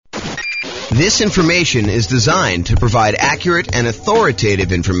This information is designed to provide accurate and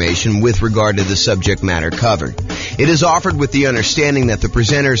authoritative information with regard to the subject matter covered. It is offered with the understanding that the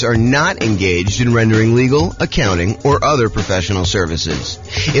presenters are not engaged in rendering legal, accounting, or other professional services.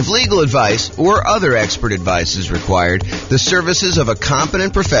 If legal advice or other expert advice is required, the services of a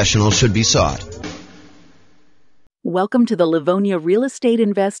competent professional should be sought. Welcome to the Livonia Real Estate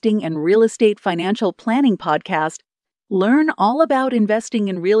Investing and Real Estate Financial Planning Podcast. Learn all about investing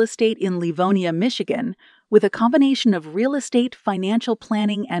in real estate in Livonia, Michigan, with a combination of real estate financial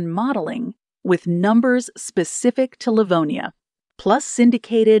planning and modeling with numbers specific to Livonia, plus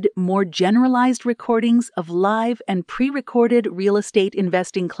syndicated, more generalized recordings of live and pre-recorded real estate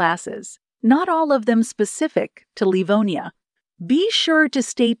investing classes, not all of them specific to Livonia. Be sure to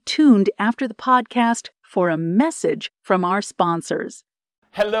stay tuned after the podcast for a message from our sponsors.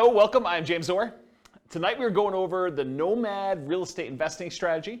 Hello, welcome. I'm James Orr. Tonight we're going over the Nomad real estate investing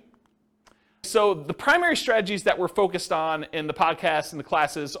strategy. So the primary strategies that we're focused on in the podcast and the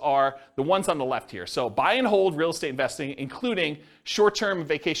classes are the ones on the left here. So buy and hold real estate investing, including short-term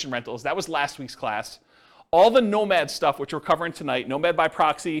vacation rentals. That was last week's class. All the Nomad stuff, which we're covering tonight, Nomad by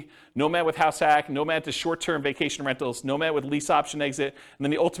proxy, Nomad with house hack, Nomad to short-term vacation rentals, Nomad with lease option exit, and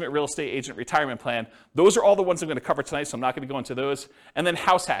then the ultimate real estate agent retirement plan. Those are all the ones I'm going to cover tonight, so I'm not going to go into those. And then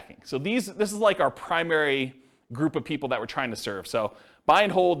house hacking. So this is like our primary group of people that we're trying to serve. So buy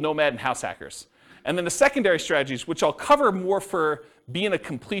and hold, Nomad, and house hackers. And then the secondary strategies, which I'll cover more for being a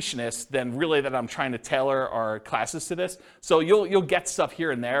completionist than really that I'm trying to tailor our classes to this. So you'll get stuff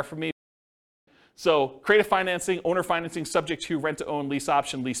here and there from me. So creative financing, owner financing subject to rent to own, lease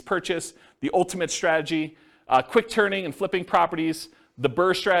option, lease purchase, the ultimate strategy, quick turning and flipping properties, the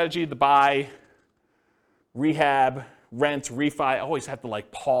BRRRR strategy, the buy, rehab, rent, refi. I always have to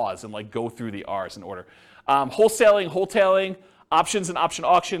pause and go through the R's in order. Wholetailing, options and option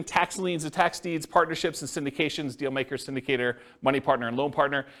auction, tax liens and tax deeds, partnerships and syndications, deal maker, syndicator, money partner, and loan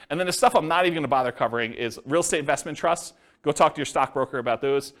partner. And then the stuff I'm not even going to bother covering is real estate investment trusts. Go talk to your stockbroker about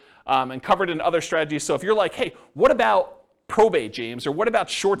those. And covered in other strategies. So if you're like, hey, what about probate, James? Or what about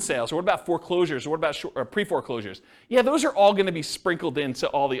short sales? Or what about foreclosures? Or what about pre-foreclosures? Yeah, those are all going to be sprinkled into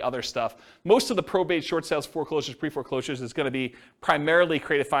all the other stuff. Most of the probate, short sales, foreclosures, pre-foreclosures is going to be primarily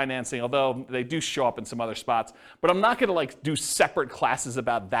creative financing, although they do show up in some other spots. But I'm not going to do separate classes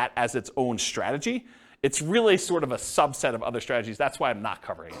about that as its own strategy. It's really sort of a subset of other strategies. That's why I'm not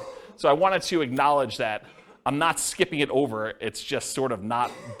covering it. So I wanted to acknowledge that I'm not skipping it over. It's just sort of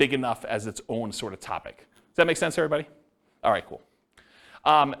not big enough as its own sort of topic. Does that make sense, everybody? All right, cool.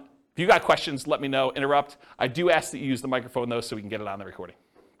 If you got questions, let me know. Interrupt. I do ask that you use the microphone, though, so we can get it on the recording.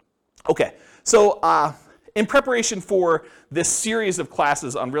 Okay, so in preparation for this series of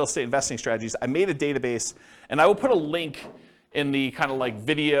classes on real estate investing strategies, I made a database, and I will put a link in the kind of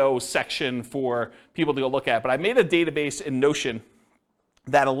video section for people to go look at. But I made a database in Notion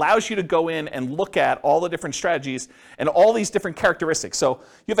that allows you to go in and look at all the different strategies and all these different characteristics. So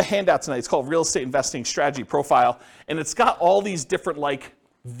you have a handout tonight. It's called Real Estate Investing Strategy Profile, and it's got all these different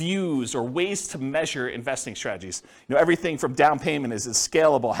views or ways to measure investing strategies. Everything from down payment is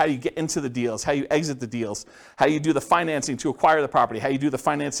scalable, how you get into the deals, how you exit the deals, how you do the financing to acquire the property, how you do the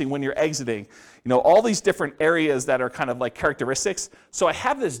financing when you're exiting. All these different areas that are kind of characteristics. So I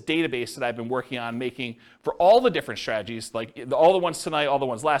have this database that I've been working on making for all the different strategies, all the ones tonight, all the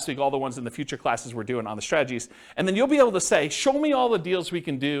ones last week, all the ones in the future classes we're doing on the strategies. And then you'll be able to say, show me all the deals we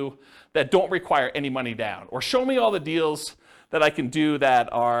can do that don't require any money down, or show me all the deals that I can do that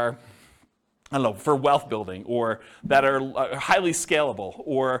are, for wealth building, or that are highly scalable,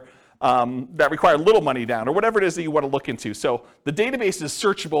 or that require little money down, or whatever it is that you want to look into. So the database is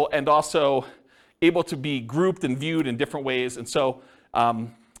searchable and also able to be grouped and viewed in different ways. And so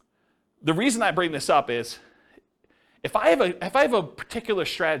the reason I bring this up is if I have a particular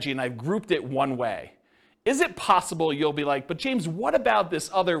strategy and I've grouped it one way, is it possible you'll be like, but James, what about this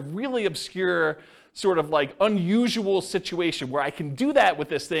other really obscure sort of unusual situation where I can do that with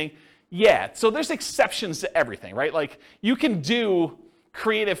this thing? Yeah, so there's exceptions to everything, right? You can do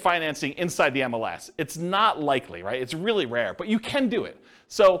creative financing inside the MLS. It's not likely, right? It's really rare, but you can do it.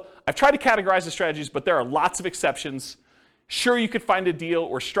 So I've tried to categorize the strategies, but there are lots of exceptions. Sure, you could find a deal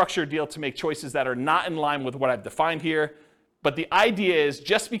or structure a deal to make choices that are not in line with what I've defined here. But the idea is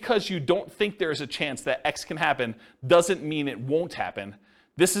just because you don't think there's a chance that X can happen doesn't mean it won't happen.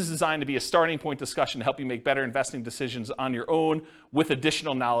 This is designed to be a starting point discussion to help you make better investing decisions on your own with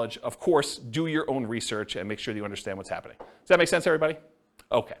additional knowledge. Of course, do your own research and make sure that you understand what's happening. Does that make sense, everybody?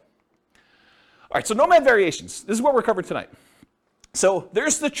 Okay. All right, so Nomad variations. This is what we're covering tonight. So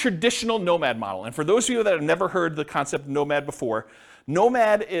there's the traditional Nomad model. And for those of you that have never heard the concept of Nomad before,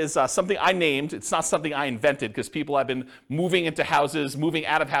 Nomad is something I named. It's not something I invented because people have been moving into houses, moving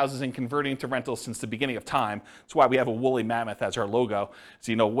out of houses and converting to rentals since the beginning of time. That's why we have a woolly mammoth as our logo.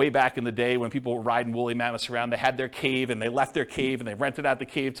 So, way back in the day when people were riding woolly mammoths around, they had their cave and they left their cave and they rented out the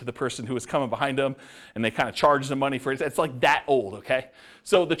cave to the person who was coming behind them and they kind of charged them money for it. It's like that old, okay?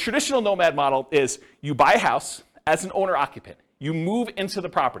 So the traditional Nomad model is you buy a house as an owner-occupant. You move into the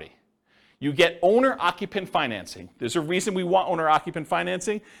property. You get owner-occupant financing. There's a reason we want owner-occupant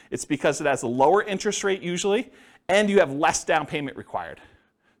financing. It's because it has a lower interest rate usually, and you have less down payment required.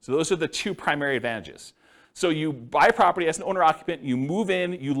 So those are the two primary advantages. So you buy a property as an owner-occupant, you move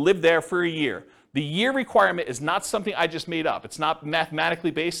in, you live there for a year. The year requirement is not something I just made up. It's not mathematically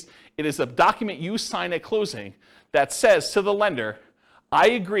based. It is a document you sign at closing that says to the lender,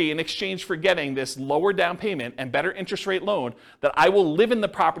 I agree in exchange for getting this lower down payment and better interest rate loan that I will live in the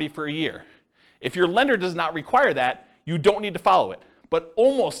property for a year. If your lender does not require that, you don't need to follow it. But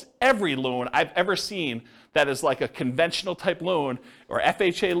almost every loan I've ever seen that is like a conventional type loan or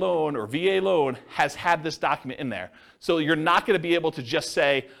FHA loan or VA loan has had this document in there. So you're not going to be able to just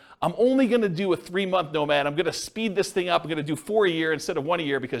say, I'm only going to do a 3-month Nomad. I'm going to speed this thing up. I'm going to do 4 a year instead of 1 a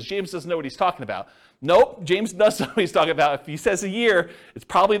year because James doesn't know what he's talking about. Nope, James does know what he's talking about. If he says a year, it's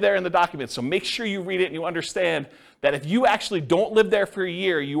probably there in the document. So make sure you read it and you understand that if you actually don't live there for a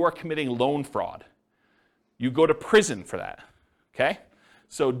year, you are committing loan fraud. You go to prison for that, okay?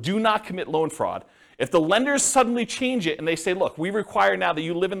 So do not commit loan fraud. If the lenders suddenly change it and they say, look, we require now that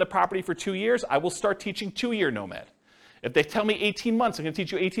you live in the property for 2 years, I will start teaching 2-year Nomad. If they tell me 18 months, I'm going to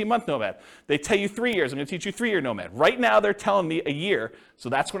teach you 18-month Nomad. They tell you 3 years, I'm going to teach you 3-year Nomad. Right now, they're telling me a year, so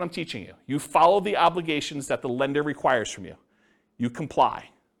that's what I'm teaching you. You follow the obligations that the lender requires from you. You comply,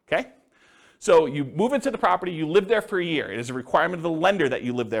 okay? So you move into the property, you live there for a year. It is a requirement of the lender that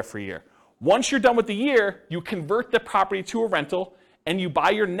you live there for a year. Once you're done with the year, you convert the property to a rental, and you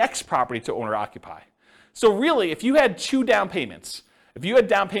buy your next property to owner-occupy. So really, if you had 2 down payments, if you had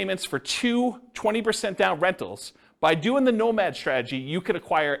down payments for 2 20% down rentals, by doing the Nomad strategy, you could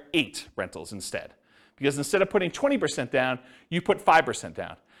acquire 8 rentals instead. Because instead of putting 20% down, you put 5%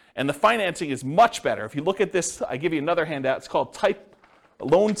 down. And the financing is much better. If you look at this, I give you another handout. It's called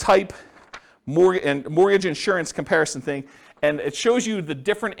loan type mortgage insurance comparison thing. And it shows you the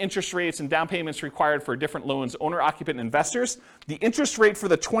different interest rates and down payments required for different loans, owner-occupant investors. The interest rate for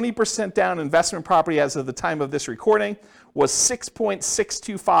the 20% down investment property as of the time of this recording was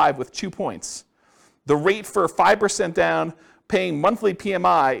 6.625 with 2 points. The rate for 5% down paying monthly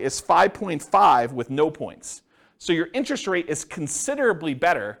PMI is 5.5 with no points. So your interest rate is considerably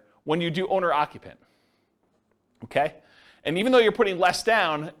better when you do owner-occupant, okay? And even though you're putting less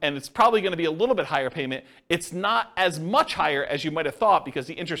down, and it's probably going to be a little bit higher payment, it's not as much higher as you might have thought because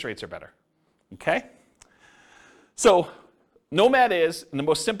the interest rates are better, okay? So Nomad is, in the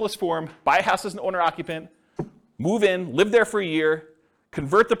most simplest form, buy a house as an owner-occupant, move in, live there for a year,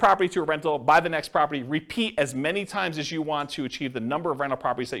 convert the property to a rental, buy the next property, repeat as many times as you want to achieve the number of rental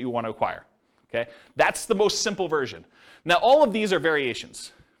properties that you want to acquire. Okay? That's the most simple version. Now, all of these are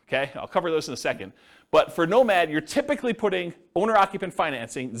variations. Okay? I'll cover those in a second. But for Nomad, you're typically putting owner-occupant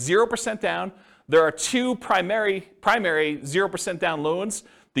financing, 0% down. There are 2 primary 0% down loans.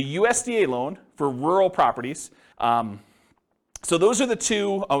 The USDA loan for rural properties. So those are the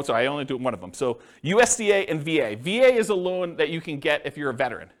 2, oh, sorry, I only do one of them. So USDA and VA. VA is a loan that you can get if you're a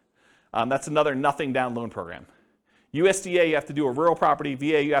veteran. That's another nothing down loan program. USDA, you have to do a rural property.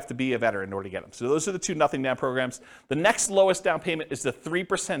 VA, you have to be a veteran in order to get them. So those are the 2 nothing down programs. The next lowest down payment is the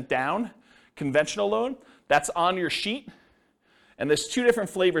 3% down conventional loan. That's on your sheet. And there's 2 different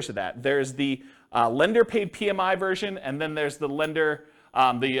flavors of that. There's the lender paid PMI version, and then there's the lender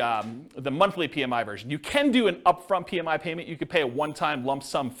the monthly PMI version. You can do an upfront PMI payment. You could pay a one-time lump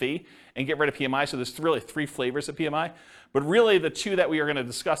sum fee and get rid of PMI. So there's really 3 flavors of PMI. But really the 2 that we are going to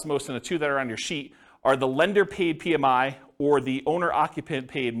discuss most and the 2 that are on your sheet are the lender paid PMI or the owner-occupant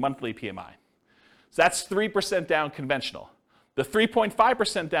paid monthly PMI. So that's 3% down conventional. The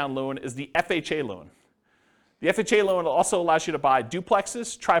 3.5% down loan is the FHA loan. The FHA loan also allows you to buy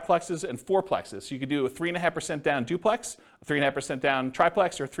duplexes, triplexes, and fourplexes. So you could do a 3.5% down duplex, a 3.5% down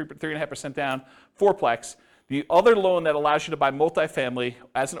triplex, or 3.5% down fourplex. The other loan that allows you to buy multifamily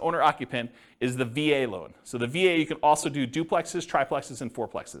as an owner-occupant is the VA loan. So the VA, you can also do duplexes, triplexes, and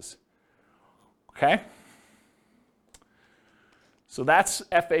fourplexes. Okay? So that's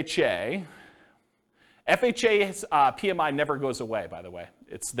FHA. FHA's PMI never goes away, by the way.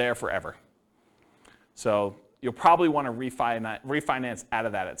 It's there forever. So you'll probably want to refinance out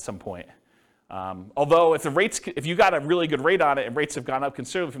of that at some point. Although if you got a really good rate on it and rates have gone up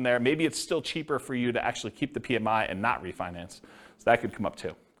considerably from there, maybe it's still cheaper for you to actually keep the PMI and not refinance. So that could come up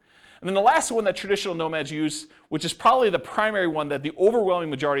too. And then the last one that traditional nomads use, which is probably the primary one that the overwhelming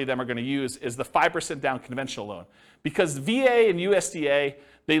majority of them are going to use, is the 5% down conventional loan. Because VA and USDA,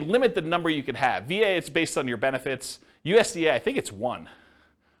 they limit the number you can have. VA, it's based on your benefits. USDA, I think it's 1.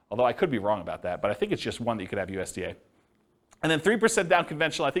 Although I could be wrong about that, but I think it's just 1 that you could have USDA. And then 3% down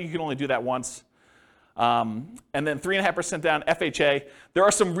conventional, I think you can only do that once. And then 3.5% down FHA. There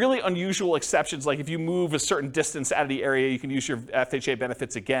are some really unusual exceptions, like if you move a certain distance out of the area, you can use your FHA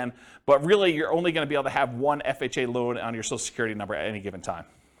benefits again. But really, you're only going to be able to have 1 FHA loan on your Social Security number at any given time.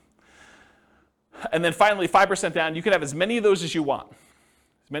 And then finally, 5% down, you can have as many of those as you want,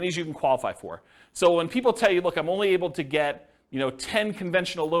 as many as you can qualify for. So when people tell you, look, I'm only able to get 10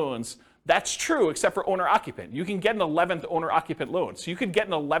 conventional loans, that's true, except for owner-occupant. You can get an 11th owner-occupant loan. So you could get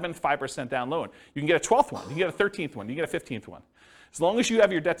an 11th 5% down loan. You can get a 12th one. You can get a 13th one. You can get a 15th one. As long as you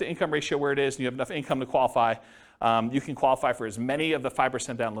have your debt-to-income ratio where it is and you have enough income to qualify, you can qualify for as many of the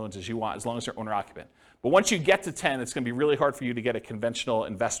 5% down loans as you want, as long as you're owner-occupant. But once you get to 10, it's going to be really hard for you to get a conventional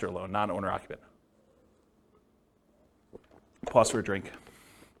investor loan, non-owner-occupant. Pause for a drink.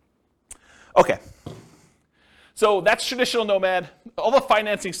 Okay. So that's traditional nomad. All the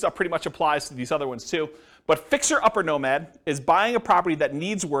financing stuff pretty much applies to these other ones too. But fixer-upper nomad is buying a property that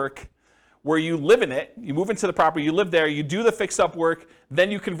needs work, where you live in it, you move into the property, you live there, you do the fix-up work, then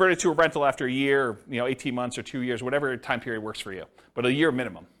you convert it to a rental after a year, 18 months or 2 years, whatever time period works for you, but a year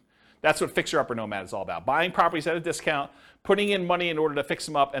minimum. That's what fixer-upper nomad is all about. Buying properties at a discount, putting in money in order to fix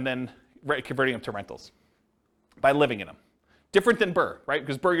them up, and then converting them to rentals by living in them. Different than BRRRR, right?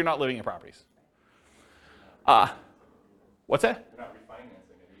 Because BRRRR, you're not living in properties. What's that? You're not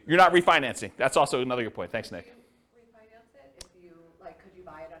refinancing it. You're not refinancing. That's also another good point. Thanks, Nick. Refinance it if you could you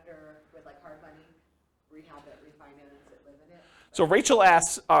buy it with hard money, rehab it, refinance it, live in it? So Rachel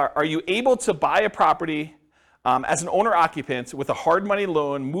asks, are you able to buy a property as an owner-occupant with a hard money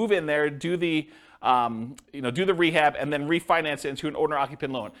loan, move in there, do the rehab, and then refinance it into an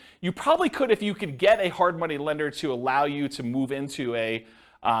owner-occupant loan? You probably could if you could get a hard money lender to allow you to move into a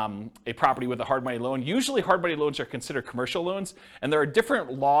property with a hard money loan. Usually hard money loans are considered commercial loans, and there are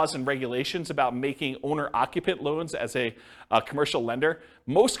different laws and regulations about making owner-occupant loans as a commercial lender.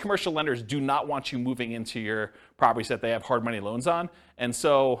 Most commercial lenders do not want you moving into your properties that they have hard money loans on, and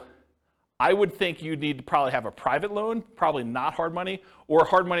so I would think you need to probably have a private loan, probably not hard money, or a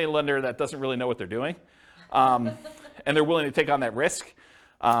hard money lender that doesn't really know what they're doing, and they're willing to take on that risk.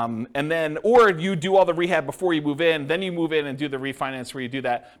 Or you do all the rehab before you move in, then you move in and do the refinance where you do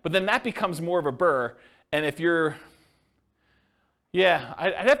that. But then that becomes more of a BRRRR. And if you're,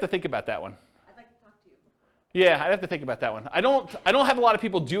 I'd have to think about that one. I'd like to talk to you. Yeah, I'd have to think about that one. I don't have a lot of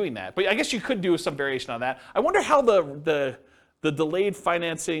people doing that, but I guess you could do some variation on that. I wonder how the delayed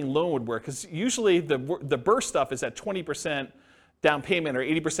financing loan would work, because usually the BRRRR stuff is at 20% down payment or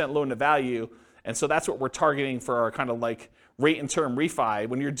 80% loan to value. And so that's what we're targeting for our kind of like rate and term refi.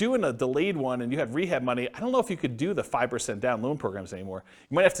 When you're doing a delayed one and you have rehab money, I don't know if you could do the 5% down loan programs anymore.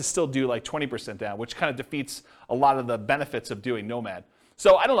 You might have to still do like 20% down, which kind of defeats a lot of the benefits of doing Nomad.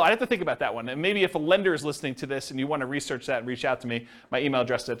 So I don't know, I'd have to think about that one. And maybe if a lender is listening to this and you want to research that and reach out to me, my email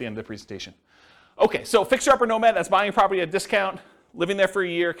address is at the end of the presentation. Okay, so fixer-upper Nomad, that's buying a property at a discount, living there for a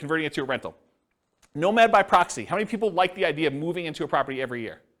year, converting it to a rental. Nomad by proxy. How many people like the idea of moving into a property every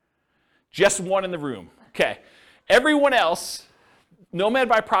year? Just one in the room. Okay. Everyone else, Nomad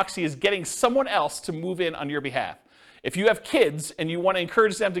by proxy is getting someone else to move in on your behalf. If you have kids and you want to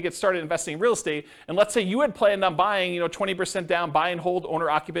encourage them to get started investing in real estate, and let's say you had planned on buying 20% down, buy and hold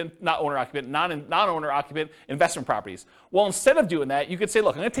owner-occupant, non-owner-occupant investment properties. Well, instead of doing that, you could say,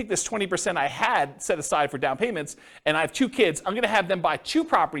 look, I'm going to take this 20% I had set aside for down payments, and I have 2 kids. I'm going to have them buy 2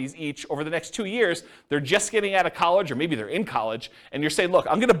 properties each over the next 2 years. They're just getting out of college, or maybe they're in college, and you're saying, look,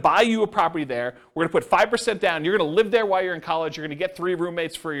 I'm going to buy you a property there. We're going to put 5% down. You're going to live there while you're in college. You're going to get 3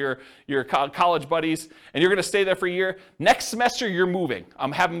 roommates for your college buddies, and you're going to stay there for a year. Next semester, you're moving.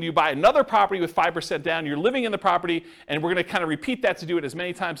 I'm having you buy another property with 5% down. You're living in the property, and we're going to kind of repeat that to do it as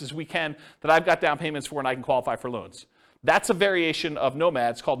many times as we can that I've got down payments for and I can qualify for loans. That's a variation of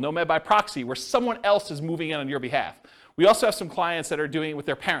Nomad. It's called Nomad by proxy, where someone else is moving in on your behalf. We also have some clients that are doing it with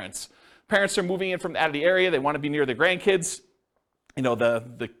their parents. Parents are moving in from out of the area. They want to be near their grandkids.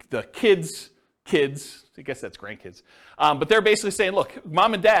 The kids, I guess that's grandkids. But they're basically saying, look,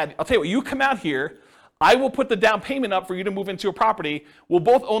 mom and dad, I'll tell you what, you come out here. I will put the down payment up for you to move into a property. We'll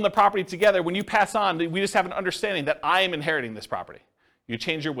both own the property together. When you pass on, we just have an understanding that I am inheriting this property. You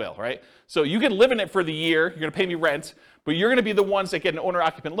change your will, right? So you can live in it for the year. You're going to pay me rent, but you're going to be the ones that get an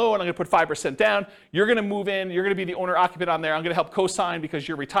owner-occupant loan. I'm going to put 5% down. You're going to move in. You're going to be the owner-occupant on there. I'm going to help co-sign because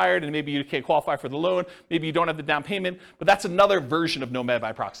you're retired and maybe you can't qualify for the loan. Maybe you don't have the down payment, but that's another version of Nomad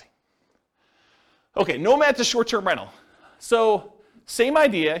by proxy. Okay, Nomad's a short-term rental. So same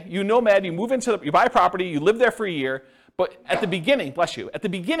idea. You Nomad, you move into, you buy a property, you live there for a year. But at the beginning, bless you, at the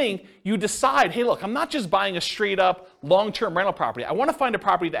beginning, you decide, hey, look, I'm not just buying a straight up long-term rental property. I want to find a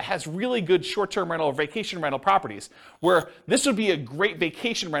property that has really good short-term rental or vacation rental properties where this would be a great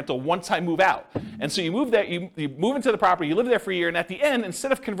vacation rental once I move out. And so you move there, you move into the property, you live there for a year, and at the end,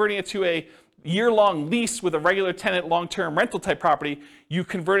 instead of converting it to a year-long lease with a regular tenant long-term rental type property, you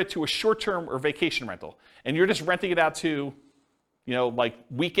convert it to a short-term or vacation rental. And you're just renting it out to, you know, like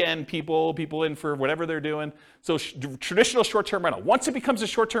weekend people in for whatever they're doing. So traditional short-term rental. Once it becomes a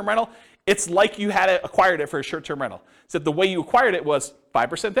short-term rental, it's like you had acquired it for a short-term rental. Except the way you acquired it was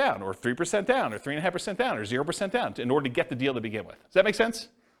 5% down, or 3% down, or 3.5% down, or 0% down in order to get the deal to begin with. Does that make sense?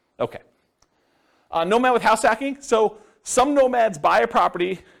 Okay. Nomad with house hacking. So some nomads buy a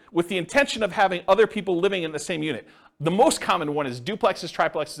property with the intention of having other people living in the same unit. The most common one is duplexes,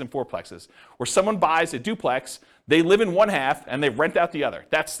 triplexes, and fourplexes, where someone buys a duplex, they live in one half, and they rent out the other.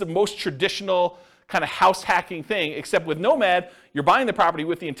 That's the most traditional kind of house hacking thing, except with Nomad, you're buying the property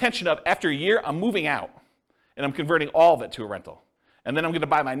with the intention of, after a year, I'm moving out, and I'm converting all of it to a rental. And then I'm going to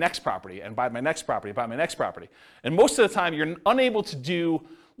buy my next property, and buy my next property, buy my next property. And most of the time, you're unable to do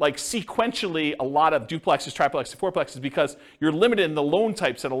like sequentially a lot of duplexes, triplexes, fourplexes because you're limited in the loan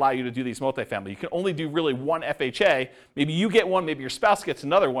types that allow you to do these multifamily. You can only do really one FHA. Maybe you get one, maybe your spouse gets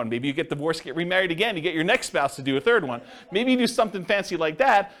another one. Maybe you get divorced, get remarried again, you get your next spouse to do a third one. Maybe you do something fancy like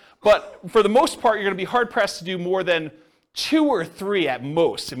that, but for the most part, you're going to be hard-pressed to do more than 2 or 3 at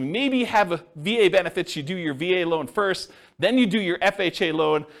most. I mean, maybe you have a VA benefits, you do your VA loan first, then you do your FHA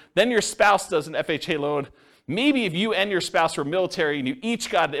loan, then your spouse does an FHA loan. Maybe if you and your spouse were military and you each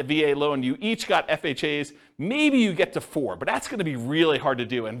got a VA loan, you each got FHAs, maybe you get to 4, but that's going to be really hard to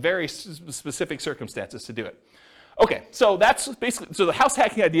do and very specific circumstances to do it. Okay, so that's basically, so the house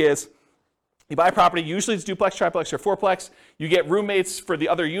hacking idea is you buy a property, usually it's duplex, triplex, or fourplex, you get roommates for the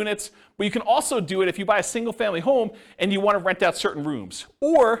other units, but you can also do it if you buy a single family home and you want to rent out certain rooms.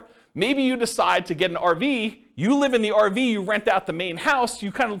 Or maybe you decide to get an RV, you live in the RV, you rent out the main house,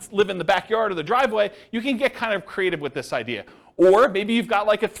 you kind of live in the backyard or the driveway, you can get kind of creative with this idea. Or maybe you've got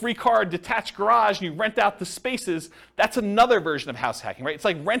like a 3-car detached garage and you rent out the spaces. That's another version of house hacking, right? It's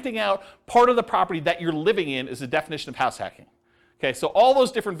like renting out part of the property that you're living in is the definition of house hacking. Okay, so all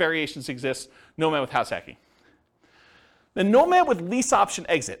those different variations exist, Nomad with house hacking. Then Nomad with lease option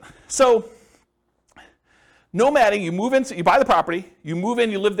exit. So nomading, you move in, you buy the property, you move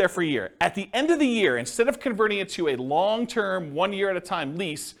in, you live there for a year. At the end of the year, instead of converting it to a long-term, 1 year at a time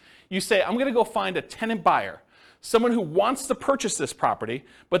lease, you say, I'm going to go find a tenant buyer, someone who wants to purchase this property,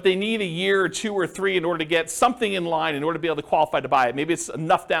 but they need a year or 2 or 3 in order to get something in line in order to be able to qualify to buy it. Maybe it's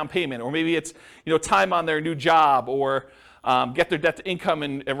enough down payment, or maybe it's time on their new job, or get their debt to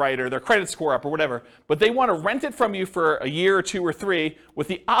income right, or their credit score up, or whatever. But they want to rent it from you for a year or 2 or 3 with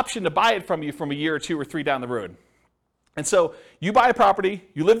the option to buy it from you from a year or 2 or 3 down the road. And so you buy a property,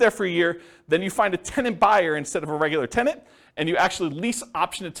 you live there for a year, then you find a tenant buyer instead of a regular tenant, and you actually lease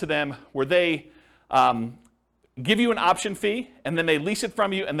option it to them where they give you an option fee, and then they lease it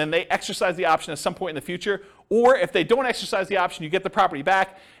from you, and then they exercise the option at some point in the future. Or if they don't exercise the option, you get the property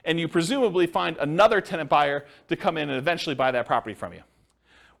back, and you presumably find another tenant buyer to come in and eventually buy that property from you.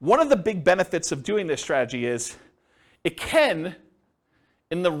 One of the big benefits of doing this strategy is it can,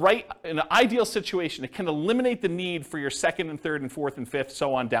 in an ideal situation, it can eliminate the need for your second and third and fourth and fifth,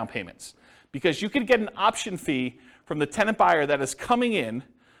 so on, down payments. Because you could get an option fee from the tenant buyer that is coming in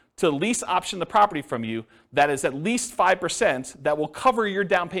to lease option the property from you that is at least 5% that will cover your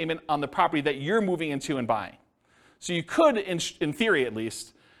down payment on the property that you're moving into and buying. So you could, in theory at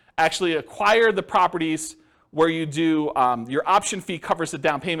least, actually acquire the properties where you do, your option fee covers the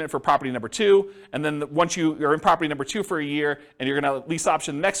down payment for property number 2, and then once you're in property number 2 for a year and you're going to lease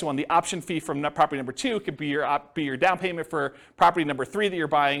option the next one, the option fee from property number 2 could be your down payment for property number 3 that you're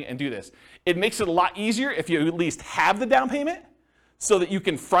buying, and do this. It makes it a lot easier if you at least have the down payment so that you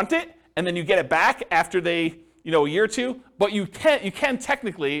can front it and then you get it back after a year or 2, but you can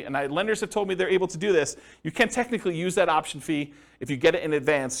technically, and lenders have told me they're able to do this, you can technically use that option fee if you get it in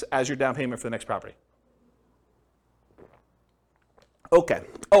advance as your down payment for the next property. Okay.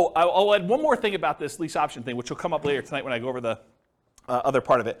 Oh, I'll add one more thing about this lease option thing, which will come up later tonight when I go over the other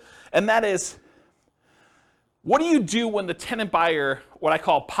part of it. And that is, What do you do when the tenant buyer, what I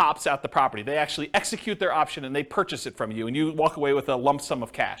call, pops out the property? They actually execute their option and they purchase it from you, and you walk away with a lump sum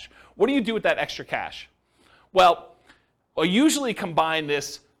of cash. What do you do with that extra cash? Well, I usually combine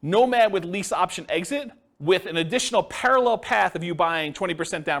this Nomad with lease option exit with an additional parallel path of you buying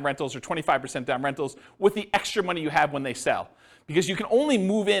 20% down rentals or 25% down rentals with the extra money you have when they sell. Because you can only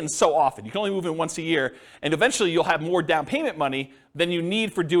move in so often. You can only move in once a year, and eventually you'll have more down payment money than you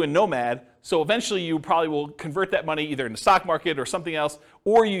need for doing Nomad. So eventually you probably will convert that money either in the stock market or something else,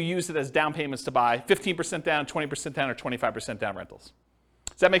 or you use it as down payments to buy 15% down, 20% down, or 25% down rentals.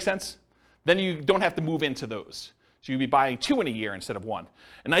 Does that make sense? Then you don't have to move into those. So you'd be buying 2 in a year instead of 1.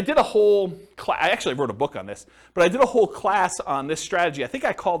 And I did a whole class, I actually wrote a book on this, but I did a whole class on this strategy. I think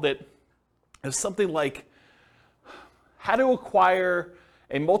I called it as something like how to acquire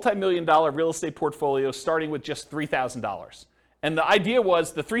a multi-million-dollar real estate portfolio starting with just $3,000. And the idea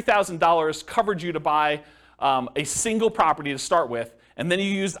was the $3,000 covered you to buy a single property to start with, and then you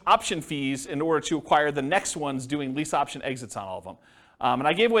used option fees in order to acquire the next ones doing lease option exits on all of them. And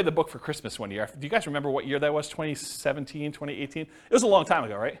I gave away the book for Christmas one year. Do you guys remember what year that was? 2017, 2018? It was a long time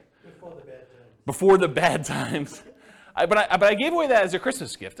ago, right? Before the bad times. Before the bad times. But I gave away that as a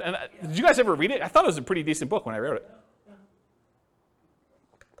Christmas gift. And did you guys ever read it? I thought it was a pretty decent book when I wrote it.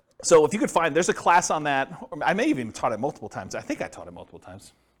 So if you could find, there's a class on that. I may have even taught it multiple times. I think I taught it multiple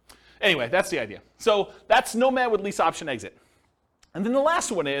times. Anyway, that's the idea. So that's Nomad with lease option exit. And then the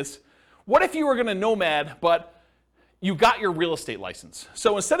last one is, what if you were going to Nomad, but you got your real estate license?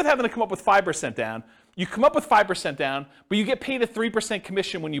 So instead of having to come up with 5% down, you come up with 5% down, but you get paid a 3%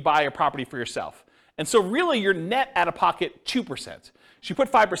 commission when you buy a property for yourself. And so really you're net out of pocket 2%. So you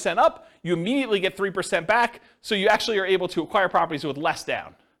put 5% up, you immediately get 3% back, so you actually are able to acquire properties with less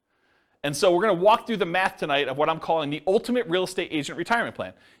down. And so we're going to walk through the math tonight of what I'm calling the ultimate real estate agent retirement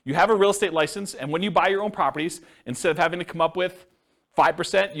plan. You have a real estate license, and when you buy your own properties, instead of having to come up with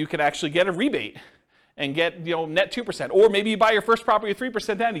 5%, you can actually get a rebate and get net 2%. Or maybe you buy your first property with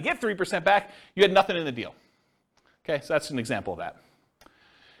 3% down, you get 3% back, you had nothing in the deal. Okay, so that's an example of that.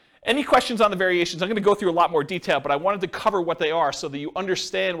 Any questions on the variations? I'm going to go through a lot more detail, but I wanted to cover what they are so that you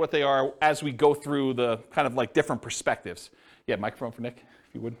understand what they are as we go through the kind of like different perspectives. Yeah, microphone for Nick,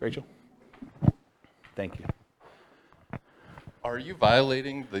 if you would, Rachel. Thank you. Are you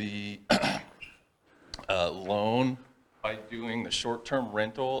violating the loan by doing the short-term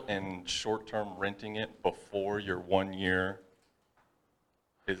rental and short-term renting it before your 1 year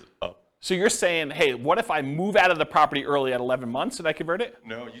is up? So you're saying, hey, what if I move out of the property early at 11 months and I convert it?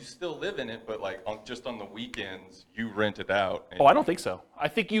 No, you still live in it, but like just on the weekends, you rent it out. Oh, I don't think so. I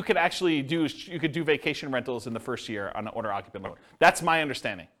think you could actually do vacation rentals in the first year on an owner-occupant loan. That's my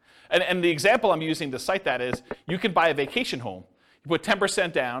understanding. And the example I'm using to cite that is you can buy a vacation home. You put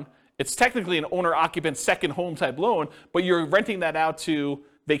 10% down. It's technically an owner-occupant second home type loan, but you're renting that out to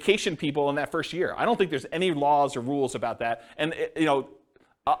vacation people in that first year. I don't think there's any laws or rules about that. And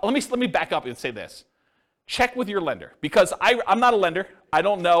let me back up and say this. Check with your lender, because I'm not a lender. I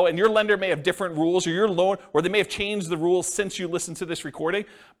don't know, and your lender may have different rules, or your loan, or they may have changed the rules since you listened to this recording.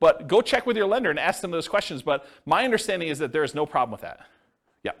 But go check with your lender and ask them those questions. But my understanding is that there is no problem with that.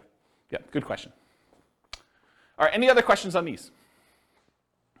 Yeah, good question. All right, any other questions on these?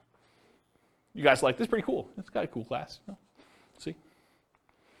 You guys like this? Pretty cool. It's got a cool class. See?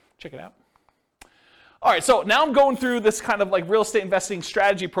 Check it out. All right, so now I'm going through this kind of like real estate investing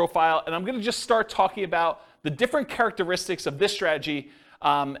strategy profile, and I'm going to just start talking about the different characteristics of this strategy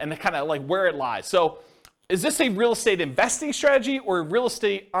and the kind of like where it lies. So is this a real estate investing strategy or a real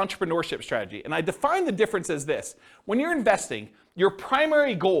estate entrepreneurship strategy? And I define the difference as this. When you're investing, your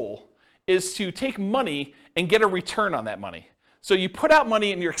primary goal is to take money and get a return on that money. So you put out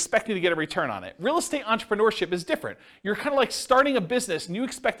money and you're expecting to get a return on it. Real estate entrepreneurship is different. You're kind of like starting a business and you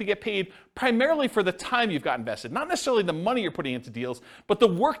expect to get paid primarily for the time you've got invested. Not necessarily the money you're putting into deals, but the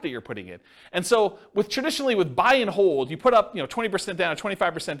work that you're putting in. And so traditionally with buy and hold, you put up 20% down,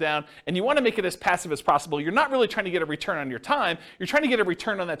 25% down, and you want to make it as passive as possible. You're not really trying to get a return on your time. You're trying to get a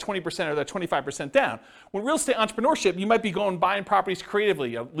return on that 20% or that 25% down. When real estate entrepreneurship, you might be going buying properties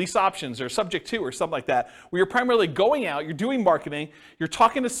creatively, lease options or subject to or something like that, where you're primarily going out, you're doing marketing, you're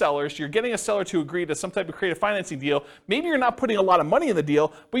talking to sellers, you're getting a seller to agree to some type of creative financing deal. Maybe you're not putting a lot of money in the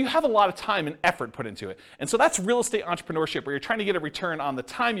deal, but you have a lot of time and effort put into it. And so that's real estate entrepreneurship, where you're trying to get a return on the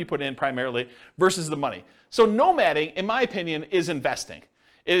time you put in primarily versus the money. So nomading, in my opinion, is investing.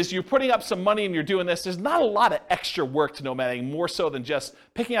 Is you're putting up some money and you're doing this. There's not a lot of extra work to nomading, more so than just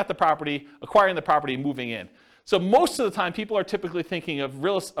picking out the property, acquiring the property, and moving in. So most of the time, people are typically thinking of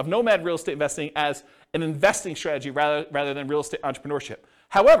nomad real estate investing as an investing strategy rather than real estate entrepreneurship.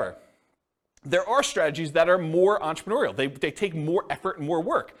 However, there are strategies that are more entrepreneurial. They take more effort and more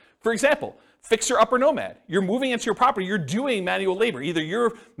work. For example, fixer-upper nomad. You're moving into your property. You're doing manual labor. Either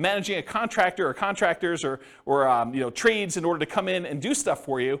you're managing a contractor or contractors or trades in order to come in and do stuff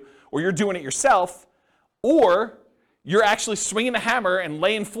for you, or you're doing it yourself, or you're actually swinging a hammer and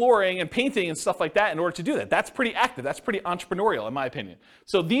laying flooring and painting and stuff like that in order to do that. That's pretty active. That's pretty entrepreneurial, in my opinion.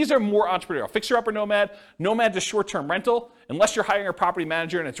 So these are more entrepreneurial. Fixer-upper nomad, nomad to short-term rental. Unless you're hiring a property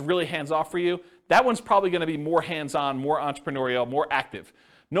manager and it's really hands-off for you, that one's probably going to be more hands-on, more entrepreneurial, more active.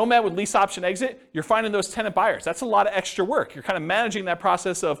 Nomad with lease option exit, you're finding those tenant buyers. That's a lot of extra work. You're kind of managing that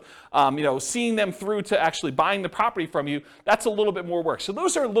process of seeing them through to actually buying the property from you. That's a little bit more work. So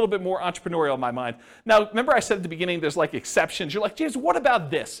those are a little bit more entrepreneurial in my mind. Now, remember I said at the beginning there's like exceptions. You're like, James, what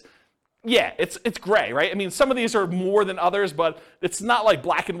about this? Yeah, it's gray, right? I mean, some of these are more than others, but it's not like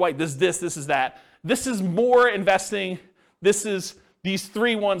black and white. This is that. This is more investing. These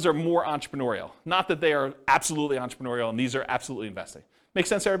three ones are more entrepreneurial. Not that they are absolutely entrepreneurial and these are absolutely investing. Make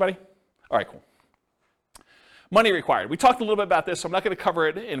sense, everybody? All right, cool. Money required. We talked a little bit about this, so I'm not going to cover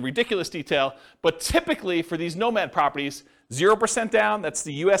it in ridiculous detail, but typically for these nomad properties, 0% down, that's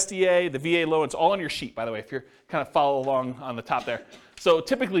the USDA, the VA loan, it's all on your sheet, by the way, if you're kind of follow along on the top there. So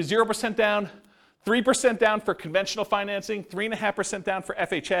typically 0% down, 3% down for conventional financing, 3.5% down for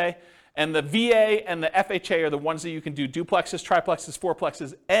FHA, and the VA and the FHA are the ones that you can do duplexes, triplexes,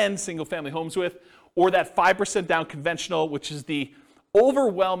 fourplexes, and single-family homes with, or that 5% down conventional, which is the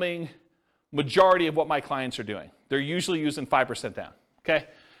overwhelming majority of what my clients are doing. They're usually using 5% down, okay?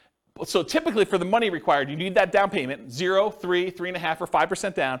 So typically for the money required, you need that down payment, 0, 3, 3.5, or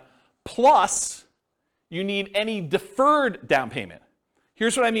 5% down, plus you need any deferred down payment.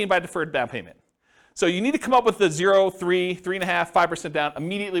 Here's what I mean by deferred down payment. So you need to come up with the 0, 3, 3.5, 5% down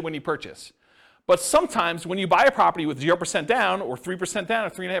immediately when you purchase. But sometimes when you buy a property with 0% down, or 3% down, or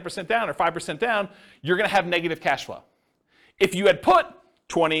 3.5% down, or 5% down, you're gonna have negative cash flow. If you had put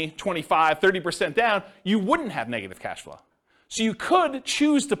 20, 25, 30% down, you wouldn't have negative cash flow. So you could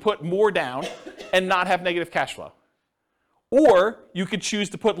choose to put more down and not have negative cash flow. Or you could choose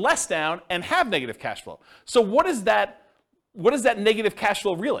to put less down and have negative cash flow. So what is that negative cash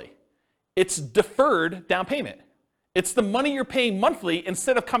flow really? It's deferred down payment. It's the money you're paying monthly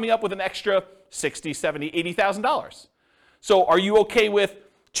instead of coming up with an extra $60,000, $70,000, $80,000. So are you okay with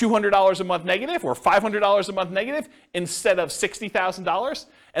 $200 a month negative or $500 a month negative instead of $60,000?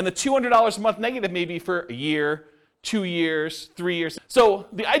 And the $200 a month negative may be for a year, 2 years, 3 years. So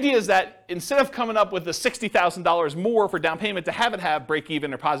the idea is that instead of coming up with the $60,000 more for down payment to have it have break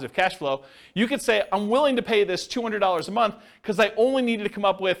even or positive cash flow, you could say, I'm willing to pay this $200 a month because I only needed to come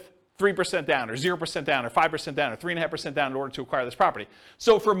up with 3% down or 0% down or 5% down or 3.5% down in order to acquire this property.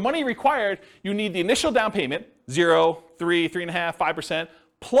 So for money required, you need the initial down payment, 0, 3, 3.5, 5%,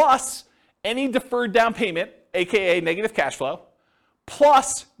 plus any deferred down payment, aka negative cash flow,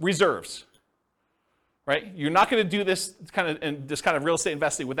 plus reserves. Right? You're not going to do this kind of real estate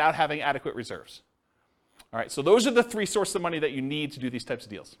investing without having adequate reserves. All right, so those are the three sources of money that you need to do these types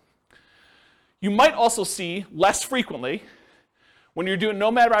of deals. You might also see less frequently when you're doing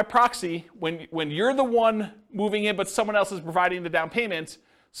nomad by proxy, when you're the one moving in but someone else is providing the down payment.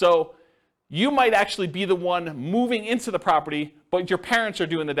 So you might actually be the one moving into the property, but your parents are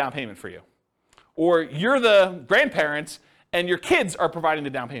doing the down payment for you. Or you're the grandparents and your kids are providing the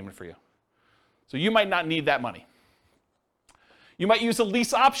down payment for you. So you might not need that money. You might use a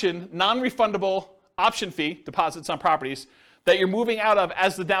lease option, non-refundable option fee, deposits on properties, that you're moving out of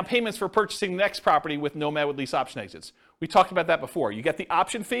as the down payments for purchasing the next property with Nomad with lease option exits. We talked about that before. You get the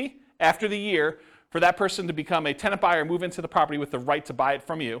option fee after the year for that person to become a tenant buyer, move into the property with the right to buy it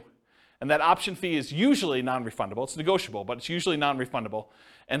from you. And that option fee is usually non-refundable. It's negotiable, but it's usually non-refundable.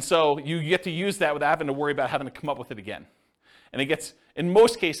 And so you get to use that without having to worry about having to come up with it again. And it gets, in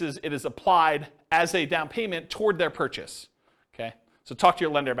most cases, it is applied as a down payment toward their purchase. Okay? So talk to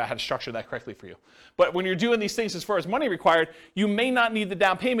your lender about how to structure that correctly for you. But when you're doing these things as far as money required, you may not need the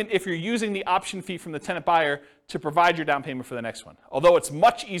down payment if you're using the option fee from the tenant buyer to provide your down payment for the next one. Although it's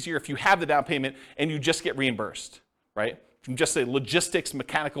much easier if you have the down payment and you just get reimbursed, right? From just a logistics,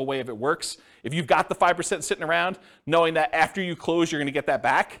 mechanical way of it works. If you've got the 5% sitting around, knowing that after you close, you're going to get that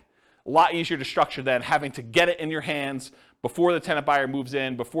back, a lot easier to structure than having to get it in your hands before the tenant buyer moves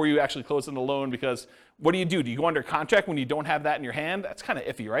in, before you actually close on the loan, because what do? Do you go under contract when you don't have that in your hand? That's kind of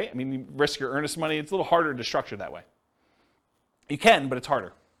iffy, right? I mean, you risk your earnest money. It's a little harder to structure that way. You can, but it's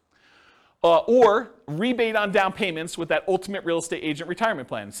harder. Or rebate on down payments with that ultimate real estate agent retirement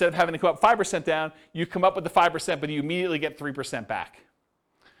plan. Instead of having to come up 5% down, you come up with the 5%, but you immediately get 3% back.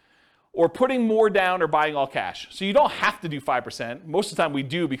 or putting more down or buying all cash. So you don't have to do 5%. Most of the time we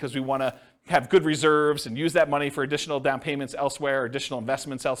do because we want to have good reserves and use that money for additional down payments elsewhere, or additional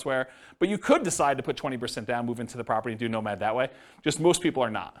investments elsewhere. But you could decide to put 20% down, move into the property, and do Nomad that way. Just most people are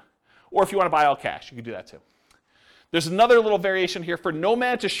not. Or if you want to buy all cash, you could do that too. There's another little variation here for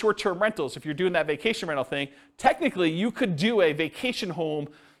Nomad to short-term rentals. If you're doing that vacation rental thing, technically you could do a vacation home.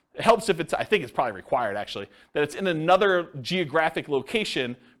 It helps if it's, I think it's probably required actually, that it's in another geographic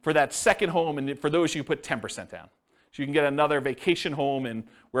location for that second home, and for those you put 10% down. So you can get another vacation home and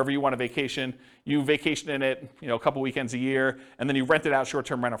wherever you want to vacation, you vacation in it, a couple weekends a year, and then you rent it out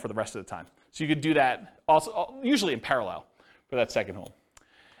short-term rental for the rest of the time. So you could do that also, usually in parallel for that second home.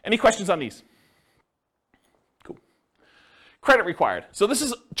 Any questions on these? Cool. Credit required. So this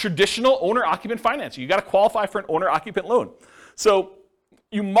is traditional owner-occupant financing. You got to qualify for an owner-occupant loan. So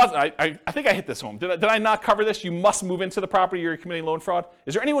you must, I think I hit this home. Did I not cover this? You must move into the property, you're committing loan fraud.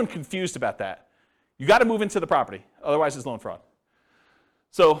 Is there anyone confused about that? You got to move into the property, otherwise it's loan fraud.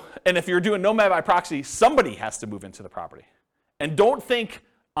 So, and if you're doing Nomad by proxy, somebody has to move into the property. And don't think,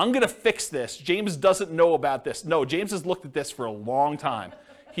 I'm going to fix this. James doesn't know about this. No, James has looked at this for a long time.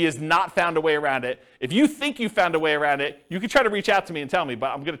 He has not found a way around it. If you think you found a way around it, you can try to reach out to me and tell me, but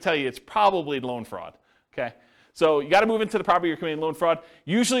I'm going to tell you it's probably loan fraud. Okay? So you got to move into the property, you're committing loan fraud.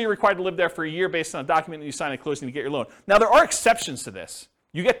 Usually you're required to live there for a year based on a document that you sign at closing to get your loan. Now there are exceptions to this.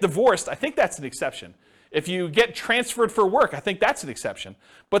 You get divorced, I think that's an exception. If you get transferred for work, I think that's an exception.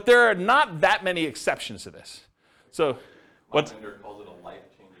 But there are not that many exceptions to this. So, what? My lender calls it a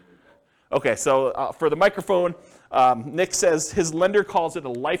life-changing event. Okay, so for the microphone, Nick says his lender calls it a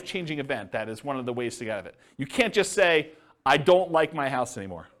life-changing event. That is one of the ways to get out of it. You can't just say, I don't like my house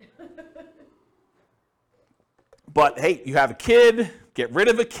anymore. But hey, you have a kid, get rid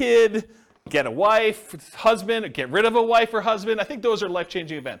of a kid, get a wife, husband, or get rid of a wife or husband. I think those are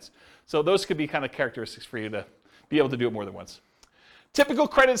life-changing events. So those could be kind of characteristics for you to be able to do it more than once. Typical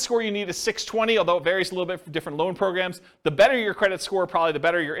credit score you need is 620, although it varies a little bit for different loan programs. The better your credit score, probably the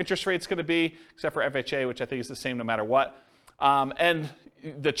better your interest rate's going to be, except for FHA, which I think is the same no matter what. And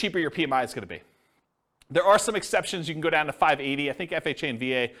the cheaper your PMI is going to be. There are some exceptions. You can go down to 580. I think FHA and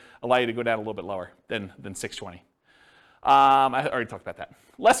VA allow you to go down a little bit lower than 620. I already talked about that.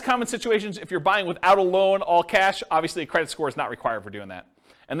 Less common situations, if you're buying without a loan, all cash, obviously a credit score is not required for doing that.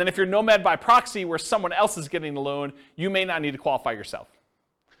 And then if you're Nomad by proxy, where someone else is getting the loan, you may not need to qualify yourself.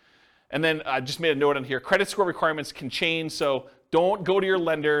 And then I just made a note on here, credit score requirements can change, so don't go to your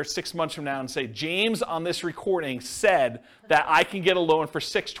lender 6 months from now and say, James on this recording said that I can get a loan for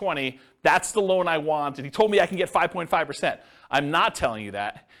 620, that's the loan I want, and he told me I can get 5.5%. I'm not telling you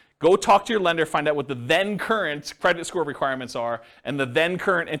that. Go talk to your lender, find out what the then current credit score requirements are, and the then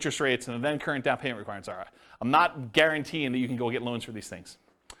current interest rates, and the then current down payment requirements are. I'm not guaranteeing that you can go get loans for these things.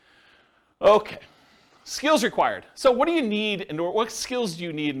 Okay, skills required. So what do you need, what skills do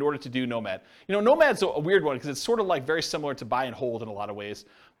you need in order to do Nomad? Nomad's a weird one because it's sort of like very similar to buy and hold in a lot of ways.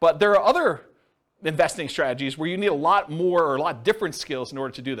 But there are other investing strategies where you need a lot more or a lot different skills in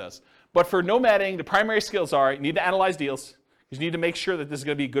order to do this. But for nomading, the primary skills are you need to analyze deals. You need to make sure that this is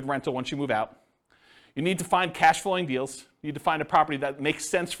going to be a good rental once you move out. You need to find cash flowing deals. You need to find a property that makes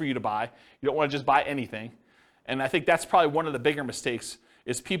sense for you to buy. You don't want to just buy anything. And I think that's probably one of the bigger mistakes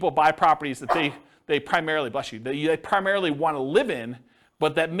is people buy properties that they primarily, bless you, they primarily want to live in,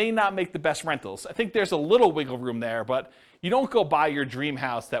 but that may not make the best rentals. I think there's a little wiggle room there, but you don't go buy your dream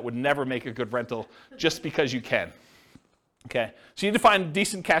house that would never make a good rental just because you can. Okay, so you need to find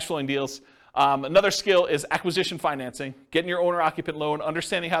decent cash flowing deals. Another skill is acquisition financing, getting your owner-occupant loan,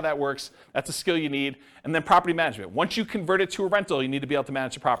 understanding how that works. That's a skill you need. And then property management. Once you convert it to a rental, you need to be able to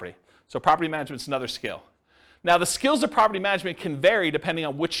manage the property. So property management is another skill. Now, the skills of property management can vary depending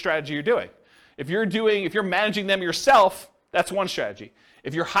on which strategy you're doing. If you're managing them yourself, that's one strategy.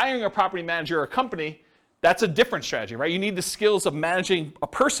 If you're hiring a property manager or a company, that's a different strategy, right? You need the skills of managing a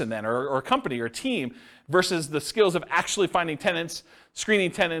person then, or a company or a team, versus the skills of actually finding tenants, screening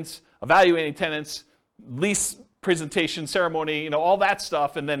tenants, evaluating tenants, lease presentation, ceremony, all that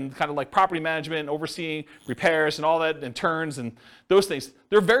stuff, and then kind of like property management, overseeing repairs and all that, and turns and those things.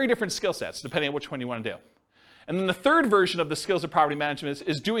 They're very different skill sets depending on which one you want to do. And then the third version of the skills of property management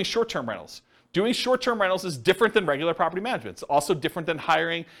is doing short-term rentals. Doing short-term rentals is different than regular property management. It's also different than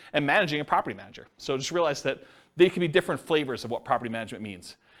hiring and managing a property manager. So just realize that they can be different flavors of what property management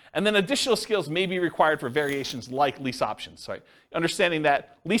means. And then additional skills may be required for variations like lease options. Right? Understanding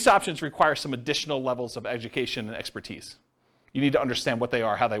that lease options require some additional levels of education and expertise. You need to understand what they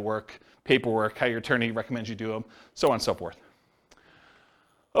are, how they work, paperwork, how your attorney recommends you do them, so on and so forth.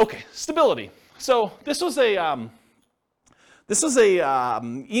 Okay, stability. So this This was a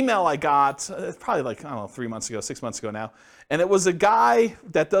email I got probably like, I don't know, 3 months ago, 6 months ago now. And it was a guy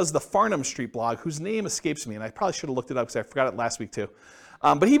that does the Farnham Street blog, whose name escapes me, and I probably should have looked it up because I forgot it last week too.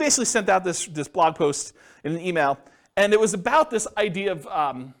 But he basically sent out this blog post in an email, and it was about this idea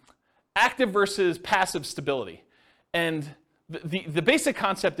of active versus passive stability. And the basic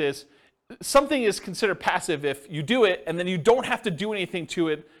concept is something is considered passive if you do it, and then you don't have to do anything to